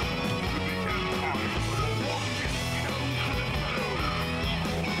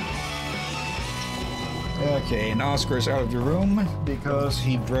 Okay, and Oscar is out of the room because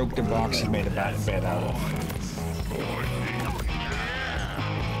he broke the box he made a bed out of.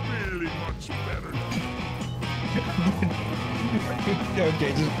 really much better.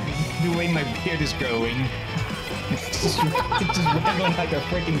 Okay, just The way my beard is going. It's just waggling like a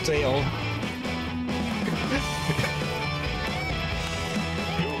freaking tail.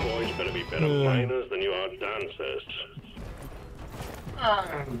 You boys better be better miners than you are dancers.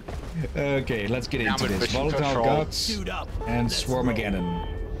 Okay, let's get into with this. mission Volatile control. Gods Suit up. and Let's Swarmageddon.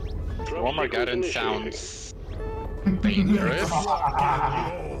 Swarmageddon sounds dangerous.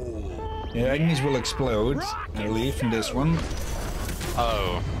 Yeah, enemies will explode, I believe, from this one.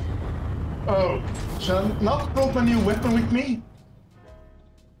 Oh. Oh, shall I not brought my new weapon with me?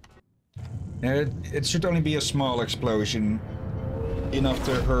 It should only be a small explosion, enough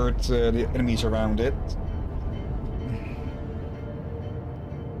to hurt the enemies around it.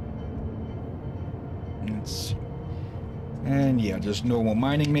 Let's see. And yeah, just normal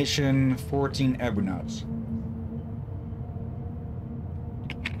mining mission, 14 Abunauts.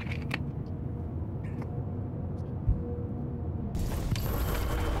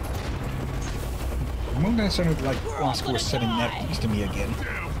 The moment I sounded like Oscar was sending napkins to me again.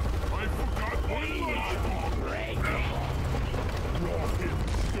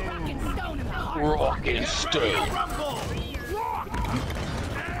 Rock and stone.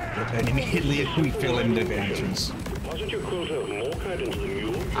 And immediately we fill in the entrance. Wasn't your quota of Morkite into the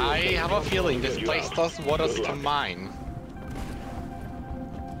mule? I have a feeling this place doesn't want us to mine.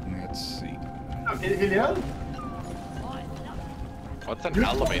 Let's see. Hillyan? What's an You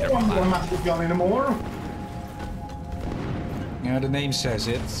elevator don't want a plan? massive gun anymore. Yeah, the name says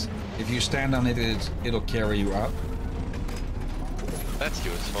it. If you stand on it, it'll carry you up. That's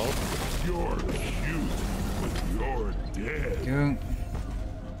useful. You're cute, but you're dead. Go.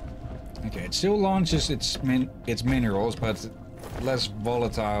 Okay, it still launches its minerals, but less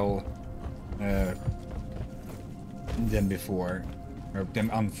volatile than before, or than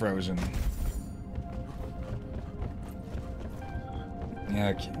unfrozen.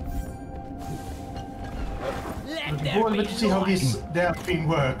 Okay. Go over to see how this damn thing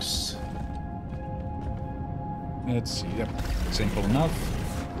works. Let's see. Yep, simple enough.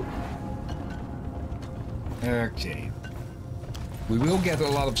 Okay. We will get a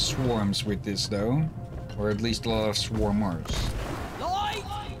lot of swarms with this, though, or at least a lot of swarmers.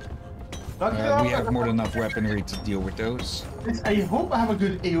 We have more than enough weaponry to deal with those. I hope I have a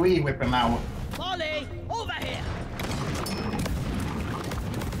good AoE weapon now. Molly, over here.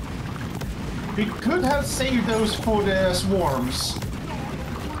 We could have saved those for the swarms.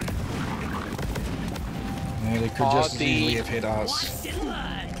 Yeah, they could just as easily have hit us.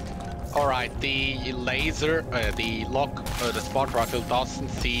 Alright, the laser, the spot rifle doesn't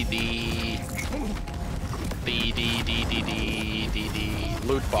see the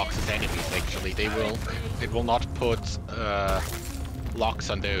loot boxes enemies actually. It will not put locks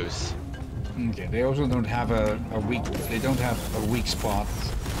on those. Okay, they also don't have a weak weak spot.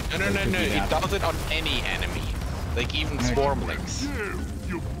 No, it does it on any enemy. Like even swarmlings.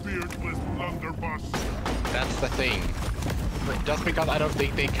 You beardless blunderbuss. That's the thing. Just because I don't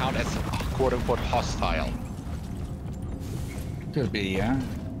think they count as quote-unquote hostile. Could be, yeah.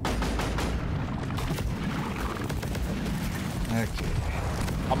 Okay.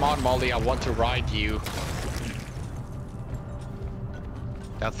 Come on, Molly, I want to ride you.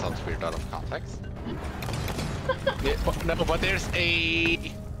 That sounds weird out of context. Yeah, but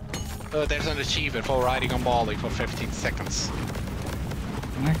there's an achievement for riding on Molly for 15 seconds.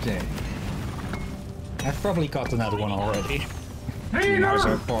 Okay. I've probably got another one already. Reader!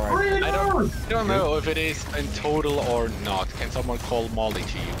 So far. I don't know if it is in total or not. Can someone call Molly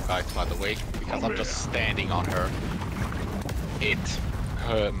to you guys, by the way? Because I'm just standing on her.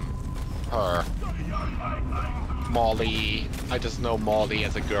 Her. Molly. I just know Molly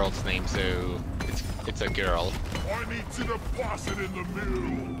as a girl's name, so it's a girl. I need to deposit in the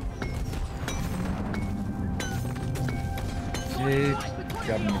mule. Okay,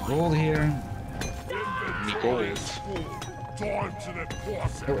 got me gold here. Me gold. Time to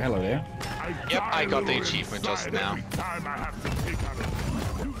deposit. Oh, hello there. Yep, I got the achievement just now. Every time I have to take out a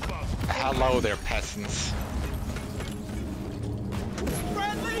Hello there, peasants.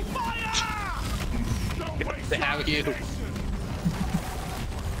 Friendly fire! Damn you.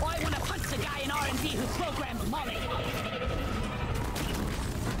 I want to punch the guy in R&D who programmed Molly.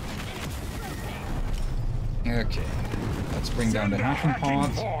 Okay, let's bring down the hacking pod.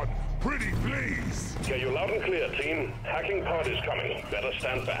 Pretty please. Yeah, you're loud and clear, team. Hacking pod is coming. Better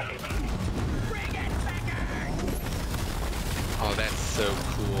stand back. Oh, that's so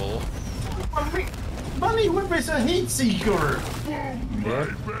cool. Money Whip is a heat seeker. Yep.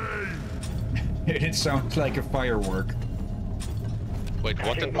 It sounds like a firework. Wait,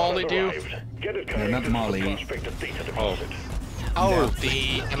 what did Hacking Molly pod do? arrived. Get it No, not connected to the Molly. prospective data Oh. deposit. Oh,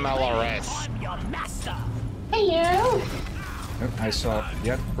 the MLRS. I'm your master. Hello! Oh, I saw.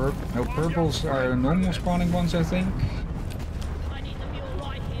 Yeah, no, purples are normal spawning ones, I think. I need the mule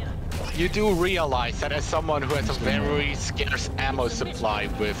right here. You do realize that as someone who has a very scarce ammo supply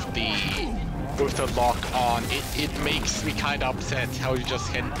with the lock on, it makes me kind of upset how you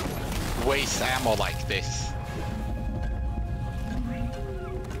just can waste ammo like this.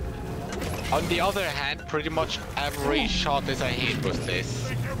 On the other hand, pretty much every shot is a hit with this.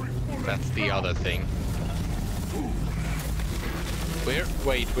 That's the other thing.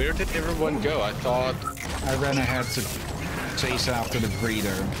 Where did everyone go? I thought... I ran ahead to chase after the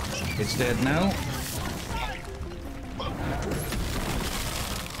breeder. It's dead now.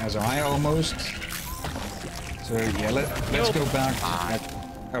 As I almost. So yeah, let's go back.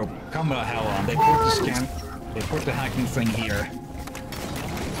 Oh, come the hell on. They put the scan... They put the hacking thing here.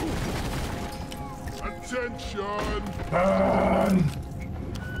 Attention! Burn!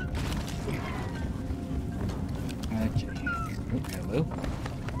 Okay. Oh, hello.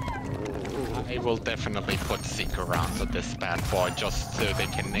 I will definitely put Seeker rounds at this bad boy just so they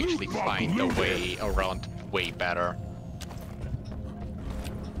can actually find a way around way better.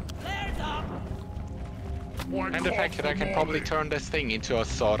 Flares up. And the fact that I can probably turn this thing into a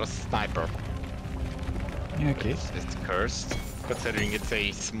sort of sniper. Okay. It's cursed, considering it's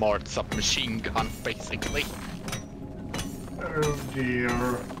a smart submachine gun, basically. Oh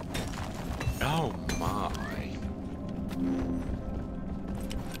dear. Oh my.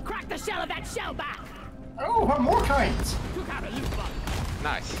 Crack the shell of that shell back. Oh, one more kinds! Took out a loot bug.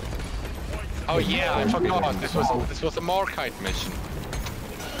 Nice. Oh yeah, I forgot. This was a Morkite mission.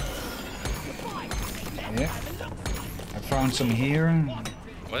 Yeah. I found some here.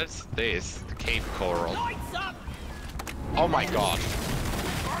 What's this? The cave coral. Lights up. Oh my god.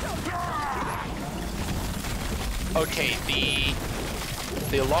 Okay,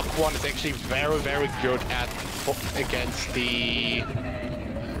 the lock one is actually very good at against the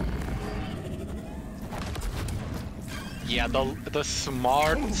the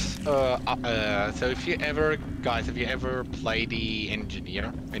smart so if you ever play the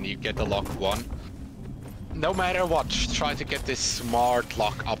engineer and you get the lock one, no matter what, try to get this smart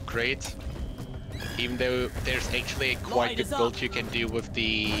lock upgrade. Even though there's actually a quite good build you can do with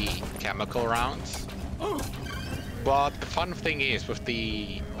the chemical rounds. But the fun thing is with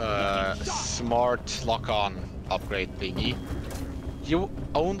the smart lock-on upgrade thingy, you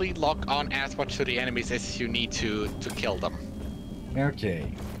only lock on as much to the enemies as you need to kill them.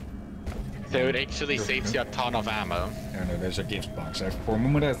 Okay. So it actually saves you a ton of ammo. Oh no, there's a gift box. For a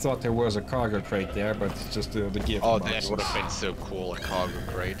moment I thought there was a cargo crate there, but it's just the gift Oh, box. that would have been so cool, a cargo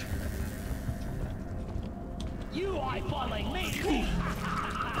crate. You eyeballing me.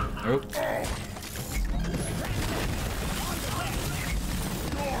 Oh.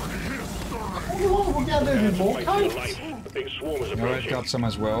 Oh, we got the more kinds! The big swarm is No, I've approaching. got some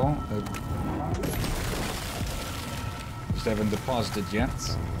as well. Just haven't deposited yet.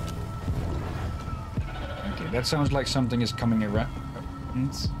 Okay, that sounds like something is coming around.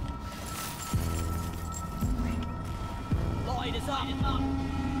 Light is up.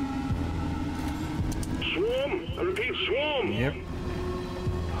 Swarm! I repeat, swarm! Yep.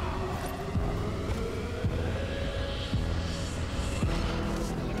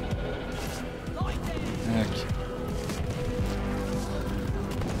 Okay.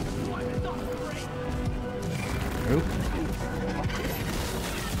 Oh.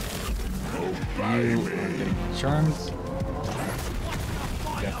 You are getting charmed.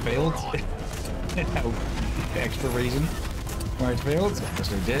 That failed. No extra reason why it failed. Because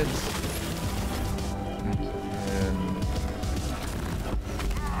they're dead.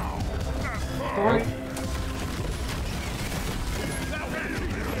 Sorry.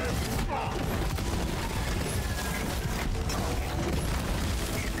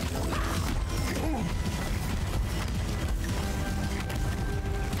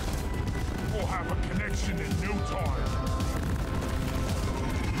 We'll have a connection in no time.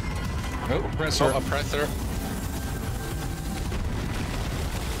 Oh, oppressor. Oh, oppressor.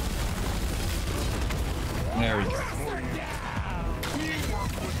 There we go.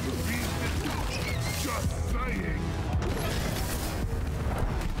 Just saying.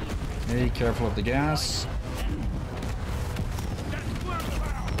 Be careful of the gas.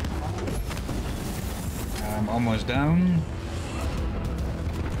 I'm almost down.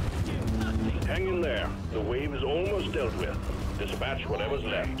 Hang in there. The wave is almost dealt with. Dispatch whatever's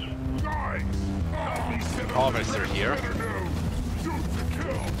left. Guys, help me set up Officer here. better news. Shoot to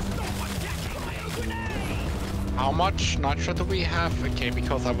kill. How much nitro do we have? Okay,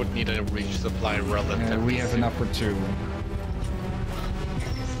 because I would need a reach supply relatively We have soon. enough for two.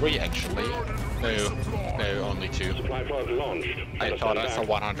 3 actually. No, only 2. Supply pod launched. I thought I saw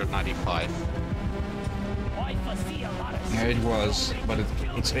 195. I foresee a lot of Yeah, it was, but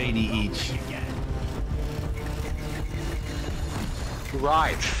it's 80 each.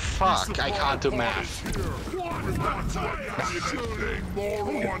 Right, fuck, I can't do math.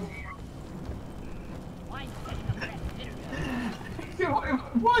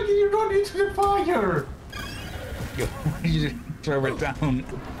 Why did you run into the fire? You throw it down.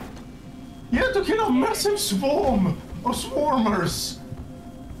 You had to kill a massive swarm of swarmers.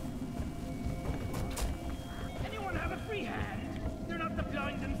 Anyone have a free hand? They're not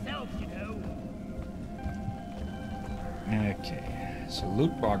deploying themselves, you know. Okay, so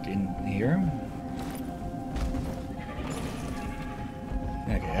loot box in here.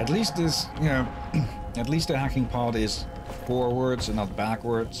 Okay, at least this, you know, at least the hacking pod is forwards and not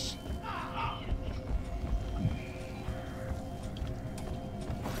backwards.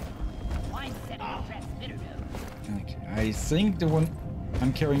 Okay, I think the one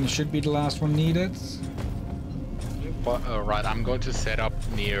I'm carrying should be the last one needed. But, right, I'm going to set up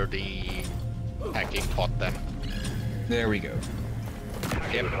near the hacking pod then. There we go.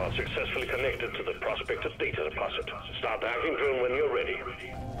 Hacking pod successfully connected to the prospector data deposit. Start the hacking drone when you're ready.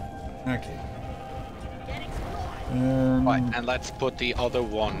 Okay. Right, and let's put the other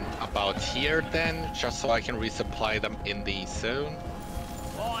one about here then, just so I can resupply them in the zone.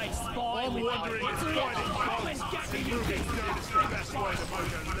 I spy with my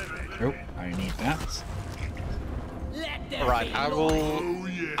Oh, I need that. Let there Right, be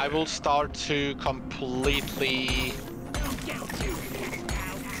I will start to completely.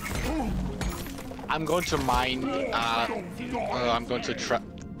 I'm going to mine. I'm going to try.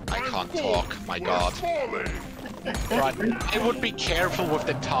 I can't talk. My God. Right, I would be careful with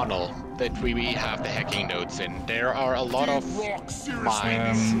the tunnel that we have the hacking nodes in. There are a lot of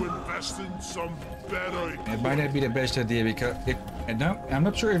mines. It might not be the best idea because I'm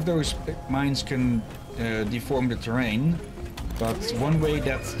not sure if those mines can deform the terrain, but one way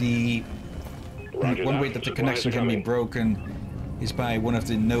that the connection can be broken is by one of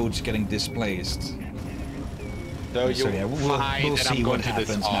the nodes getting displaced. So you'll yeah, we'll find that see I'm going what to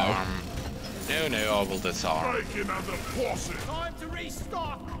happens disarm. now. No, I will disarm. time to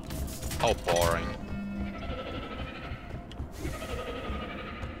restock. How boring.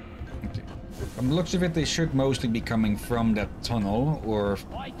 From the looks of it, they should mostly be coming from that tunnel or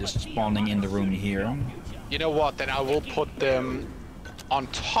just spawning in the room here. You know what? Then I will put them on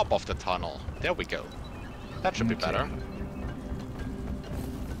top of the tunnel. There we go. That should be better.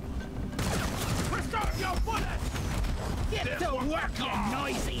 Restart your bullets. Get to work, you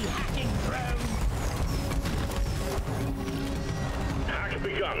noisy hacking drone. Hack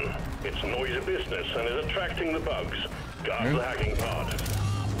begun. It's noisy business and is attracting the bugs. Guard the hacking pod.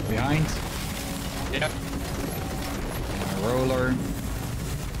 Behind. Yep. Roller.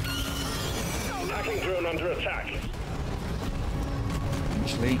 Hacking drone under attack.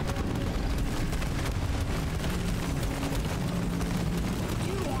 Actually.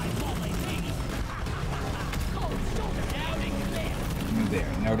 There.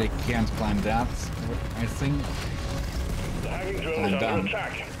 Now they can't climb that, I think. The hacking drone is under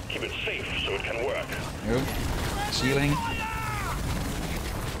attack. Keep it safe so it can work. Nope. Ceiling.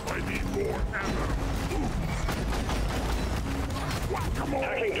 I need more ammo.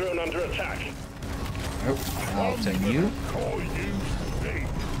 Hacking drone under attack. Oh, I'll take you. Call you safe.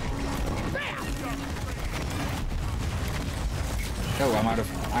 Oh, I'm out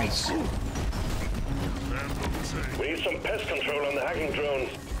of ice. We need some pest control on the hacking drone.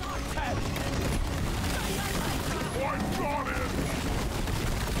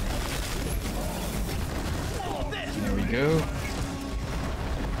 There we go.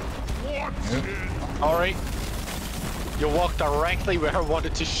 Yep. Alright. You walked directly where I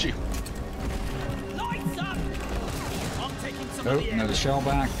wanted to shoot. Lights up. I'm taking some Oh, of the another shell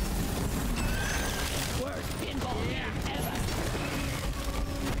back. worst pinball game ever.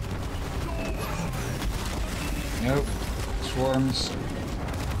 Nope. Swarms.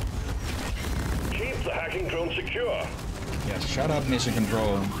 Keep the hacking drone secure. Yeah, shut up, Mission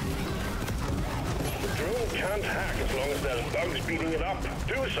Control. The drone can't hack as long as there's bugs beating it up.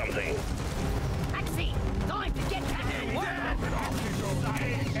 Do something. Taxi, time to get back to work.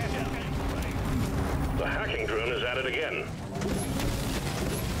 The hacking drone is at it again.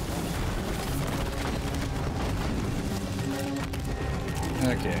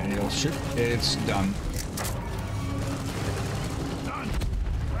 Okay, it'll shoot. It's done.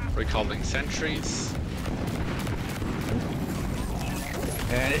 Recalling sentries.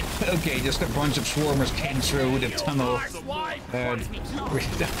 Okay, just a bunch of swarmers came through the tunnel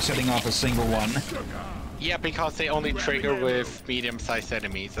without setting off a single one. Yeah, because they only trigger with medium-sized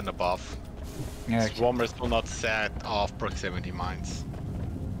enemies and above. Okay. Swarmers will not set off proximity mines.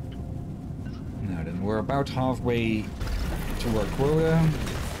 Now then, we're about halfway to our quota.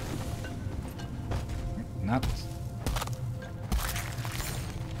 Not.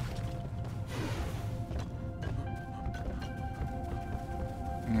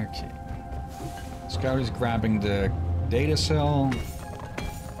 Okay. Scout is grabbing the data cell.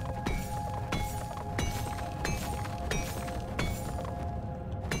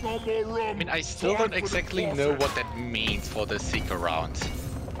 I mean, I still don't exactly know what that means for the Seeker round.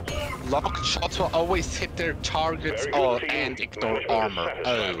 Locked shots will always hit their targets and ignore armor.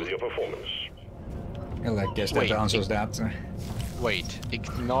 Oh. Well, I guess that answers that. Wait,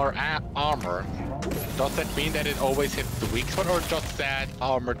 ignore armor? Does that mean that it always hits the weak spot, or just that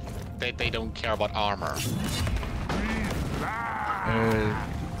armor that they don't care about armor?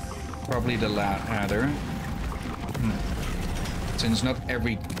 Probably the latter. Since not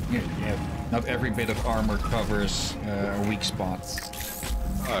every bit of armor covers a weak spot.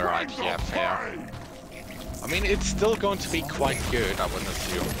 Alright, yeah, fair. I mean, it's still going to be quite good, I would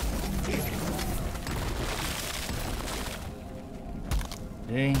assume.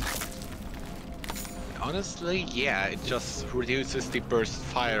 Okay. Honestly, yeah, it just reduces the burst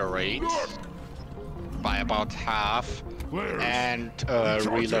fire rate by about half, and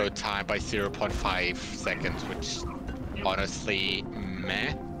reload time by 0.5 seconds, which honestly,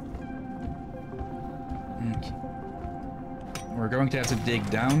 meh. Okay. We're going to have to dig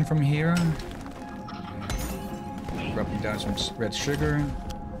down from here. Rubbing down some red sugar.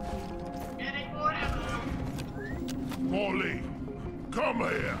 Molly, come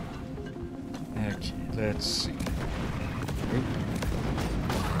here. Okay, let's see. Oop.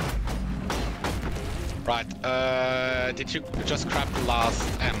 Right, did you just grab the last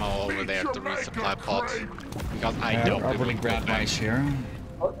ammo over there at the resupply pod? Because I don't. I'll probably grab mice here.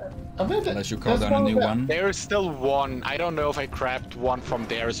 Unless you call There's down a new one one. There is still one. I don't know if I grabbed one from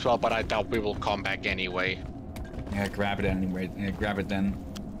there as well, but I doubt we will come back anyway. Yeah, grab it anyway. Yeah, grab it then.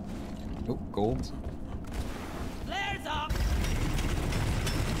 Oh, gold. Flares up!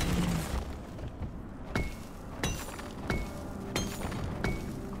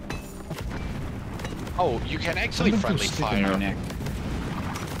 Oh, you can actually friendly fire.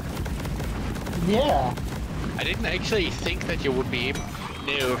 Yeah. I didn't actually think that you would be able...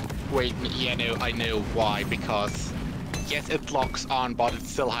 No, wait, yeah, no, I know why, because... Yes, it locks on, but it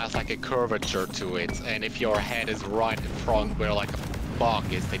still has like a curvature to it, and if your head is right in front where like a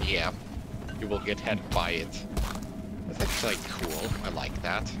bug is, then yeah, you will get hit by it. That's actually cool, I like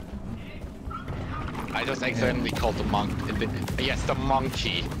that. I just accidentally called the monk... yes, the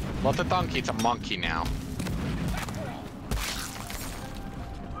monkey. Not the donkey, it's a monkey now.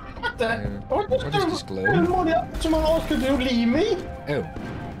 What is this glow? Som man skulle du leave me? Oh.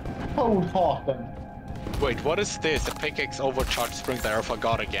 Hold haten. Wait, what is this? A pickaxe overcharged spring there, I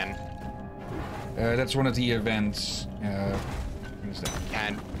forgot again. That's one of the events. What is that?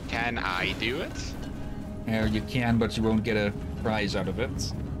 Can I do it? You can, but you won't get a prize out of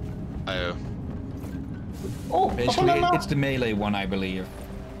it. Oh. Oh, Basically, it's the melee one, I believe.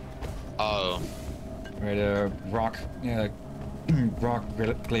 Oh. Where the rock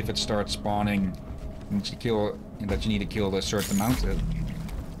glyphid starts spawning, and that you need to kill a certain amount of it.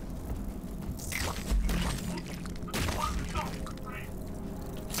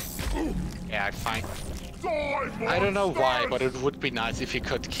 Yeah, I don't know why, but it would be nice if you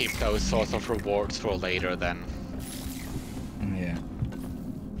could keep those sorts of rewards for later then. Yeah.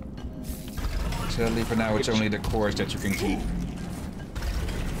 Sadly for now, it's only the cores that you can keep.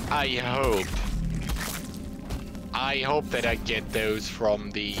 I hope that I get those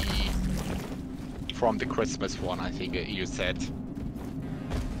from the Christmas one, I think you said.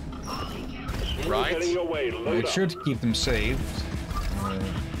 Right? It should keep them saved.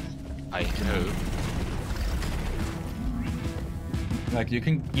 I hope. Like you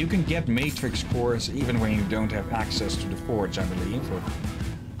can get matrix cores even when you don't have access to the forge, I believe. Or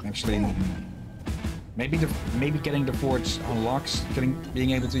actually, maybe getting the forge unlocks,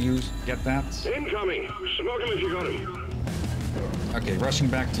 being able to get that. Incoming! Smoke him if you got him. Okay, rushing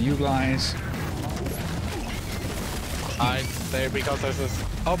back to you guys. I there because this is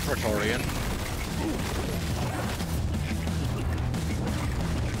Praetorian.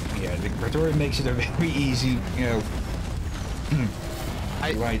 Yeah, the Praetorian makes it a very easy,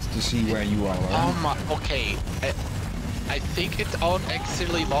 right to see where you are. Okay. I think it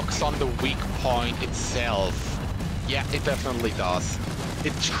actually locks on the weak point itself. Yeah, it definitely does.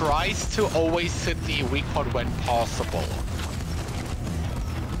 It tries to always hit the weak point when possible.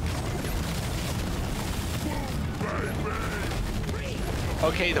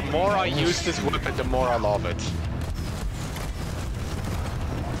 Okay, the more I use this weapon, the more I love it.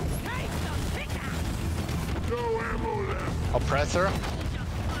 Oppressor.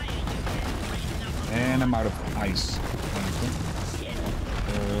 And I'm out of ice.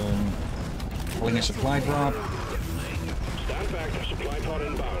 Pulling a supply drop. Stand back, supply pod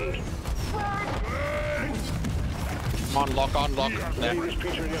inbound. Unlock, unlock. Ready is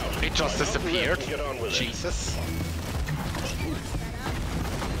petering out. It just disappeared. Get on with it. Jesus.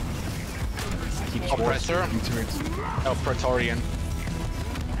 Keep Oppressor. into it. Oh, Praetorian.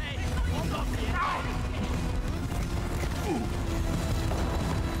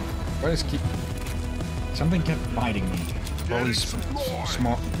 What is keep? Something kept biting me. Probably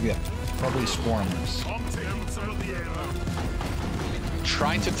small. Yeah, probably swarmers.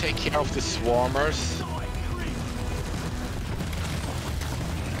 Trying to take care of the swarmers.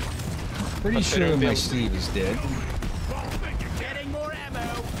 Pretty sure my sleeve is dead. Getting more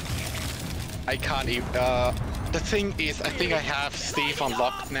ammo. I can't even. The thing is, I think I have Steve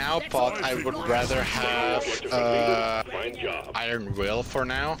unlocked now, but I would rather have Fine job. Iron Will for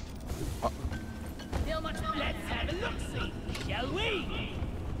now. Let's have a look-see, shall we?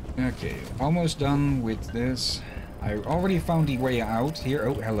 Okay, almost done with this. I already found the way out here.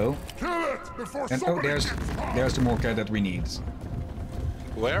 Oh, hello. Kill it before And oh, somebody there's the Morka that we need.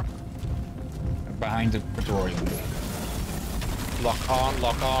 Where? Behind the Praetorian. Lock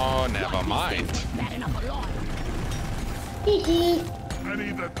on, never mind. I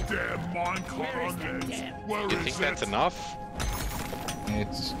need the damn minecart on edge. Where You is think it? that's enough? It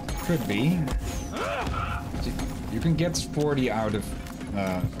could be. You can get 40 out of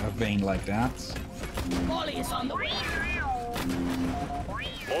a vein like that. Molly is on the way.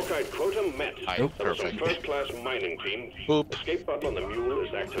 Morkite quota met. Oh, That was some perfect. first-class mining team. Oop. Escape button on the mule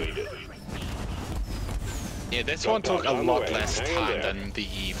is activated. Yeah, this one took a lot less time than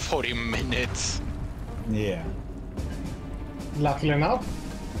the 40 minutes. Yeah. Luckily enough.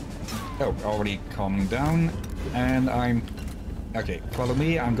 Oh, already calming down. And I'm... Okay, follow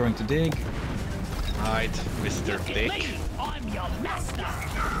me. I'm going to dig. Right, Mr. Dick. I'm your master.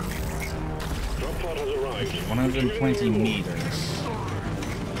 Drop pod has arrived. 120 meters.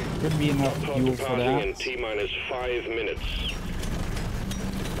 Could be enough Pod fuel for departing in that. T-minus 5 minutes.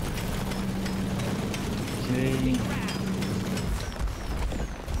 Okay.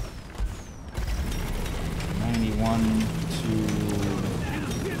 91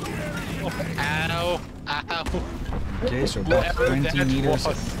 Ow, ow. to... Okay, so about 20 meters.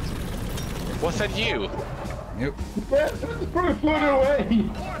 Was that you? Yep. Probably float away.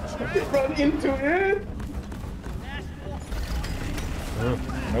 Run into it. Oh,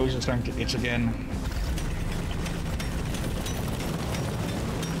 nose is starting to itch again.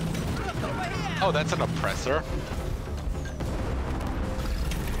 Oh, that's an oppressor.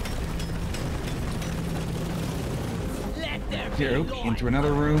 Let there be Here, light. into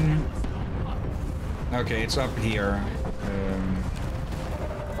another room. Okay, it's up here.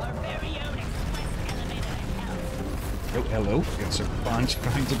 Our very own express elevator. Oh, hello. It's a bunch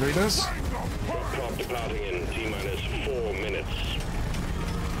trying to greet us. Drop pod departing in T-minus 4 minutes.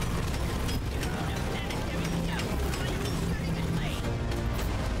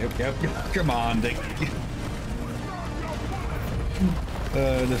 Yep. Come on, Dick.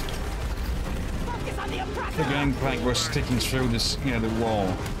 The Focus on the oppressor. The gangplank was sticking through this, the wall.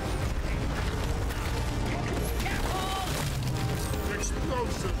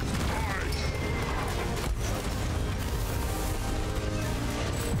 Explosives. Nice.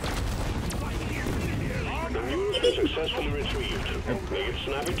 The mule has been successfully retrieved. Make it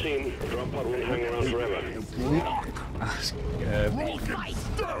snappy, team. The drop pod won't hang around forever. Fight.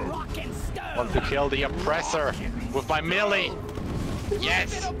 Rock and stone. Want to kill the oppressor with my melee.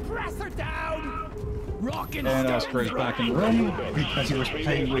 Yes. Oppressor down. Rock and And stone. Oscar is back in the room because he was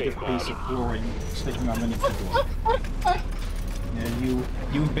playing with a piece of flooring sticking underneath the door. And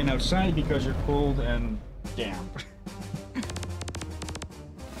you've been outside because you're cold and damp.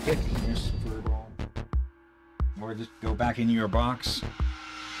 Here's furball. Or just go back into your box.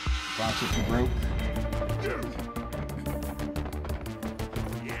 Box if you broke.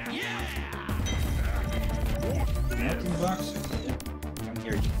 Empty box. Come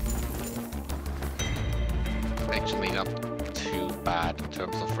here. Actually not too bad in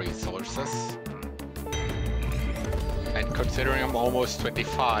terms of resources. And considering I'm almost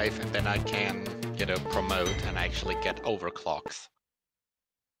 25, and then I can get a promote and actually get overclocks.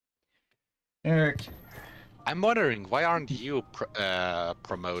 Eric, I'm wondering, why aren't you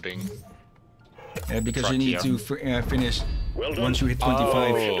promoting? Because you need to finish. Well done. Once you hit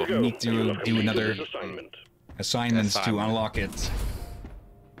 25, Oh. you need to do another assignment. assignments to Assignment. unlock it.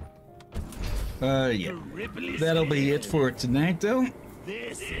 Yeah. That'll be it for tonight, though.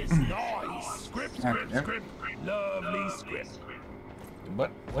 This is nice. Script, script, Yeah. script. Lovely script.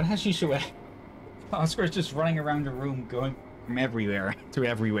 What has she so? Oscar's just running around the room, going from everywhere to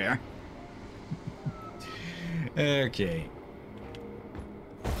everywhere. Okay.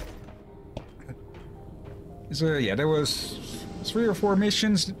 So yeah, there was 3 or 4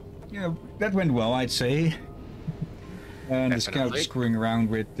 missions. You know, that went well, I'd say. And the scout Definitely. screwing around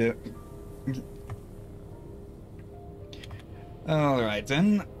with the. All right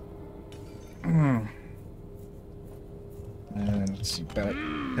then. Let's see. Tell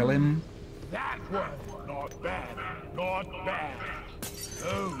him. That one, not bad. Not bad.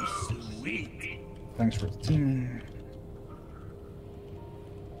 Oh, sweet. Thanks for the team.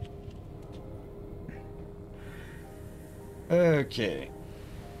 Okay.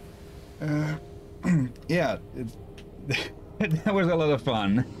 Yeah, that was a lot of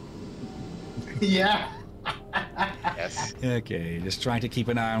fun. Yeah. Yes. Okay, just trying to keep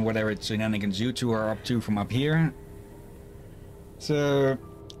an eye on whatever shenanigans you two are up to from up here. So,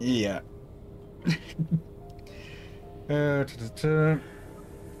 yeah.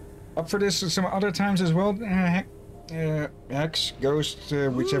 Up for this some other times as well. Hex, Ghost,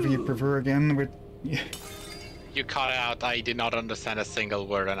 whichever you prefer again. With You cut out. I did not understand a single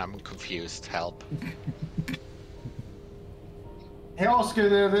word, and I'm confused. Help. Hey, Oscar,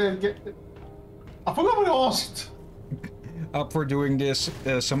 I forgot what I asked. up for doing this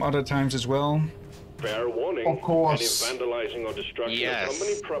some other times as well. Fair warning. Of course. Any vandalizing or destruction Yes. of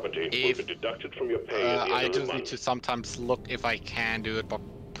company property If- will be deducted from your pay at the I end of just the need month. to sometimes look if I can do it, but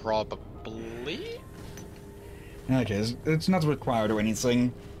probably. Okay, it's not required or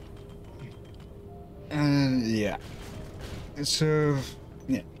anything. Yeah. So,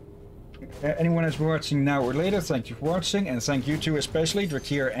 yeah. Anyone who's watching now or later, thank you for watching, and thank you two especially,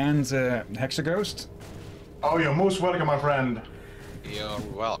 Drakir and Hexaghost. Oh, you're most welcome, my friend. You're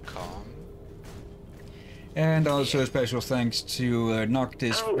welcome. And also a special thanks to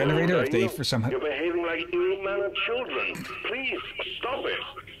Noctis How Renovator old if are they you? for some You're behaving like ill-mannered children. Please, stop it.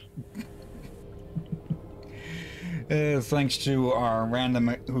 thanks to our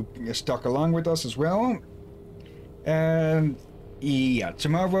random who stuck along with us as well. And yeah,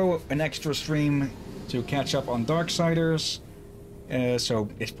 tomorrow an extra stream to catch up on Darksiders. So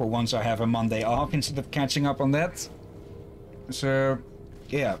if for once I have a Monday off instead of catching up on that. So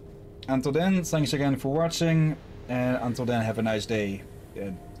yeah, until then, thanks again for watching. And until then, have a nice day.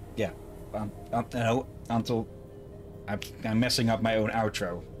 Yeah, until I'm messing up my own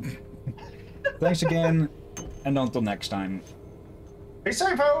outro. Thanks again, and until next time. Be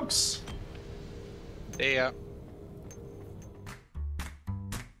safe, folks. See ya.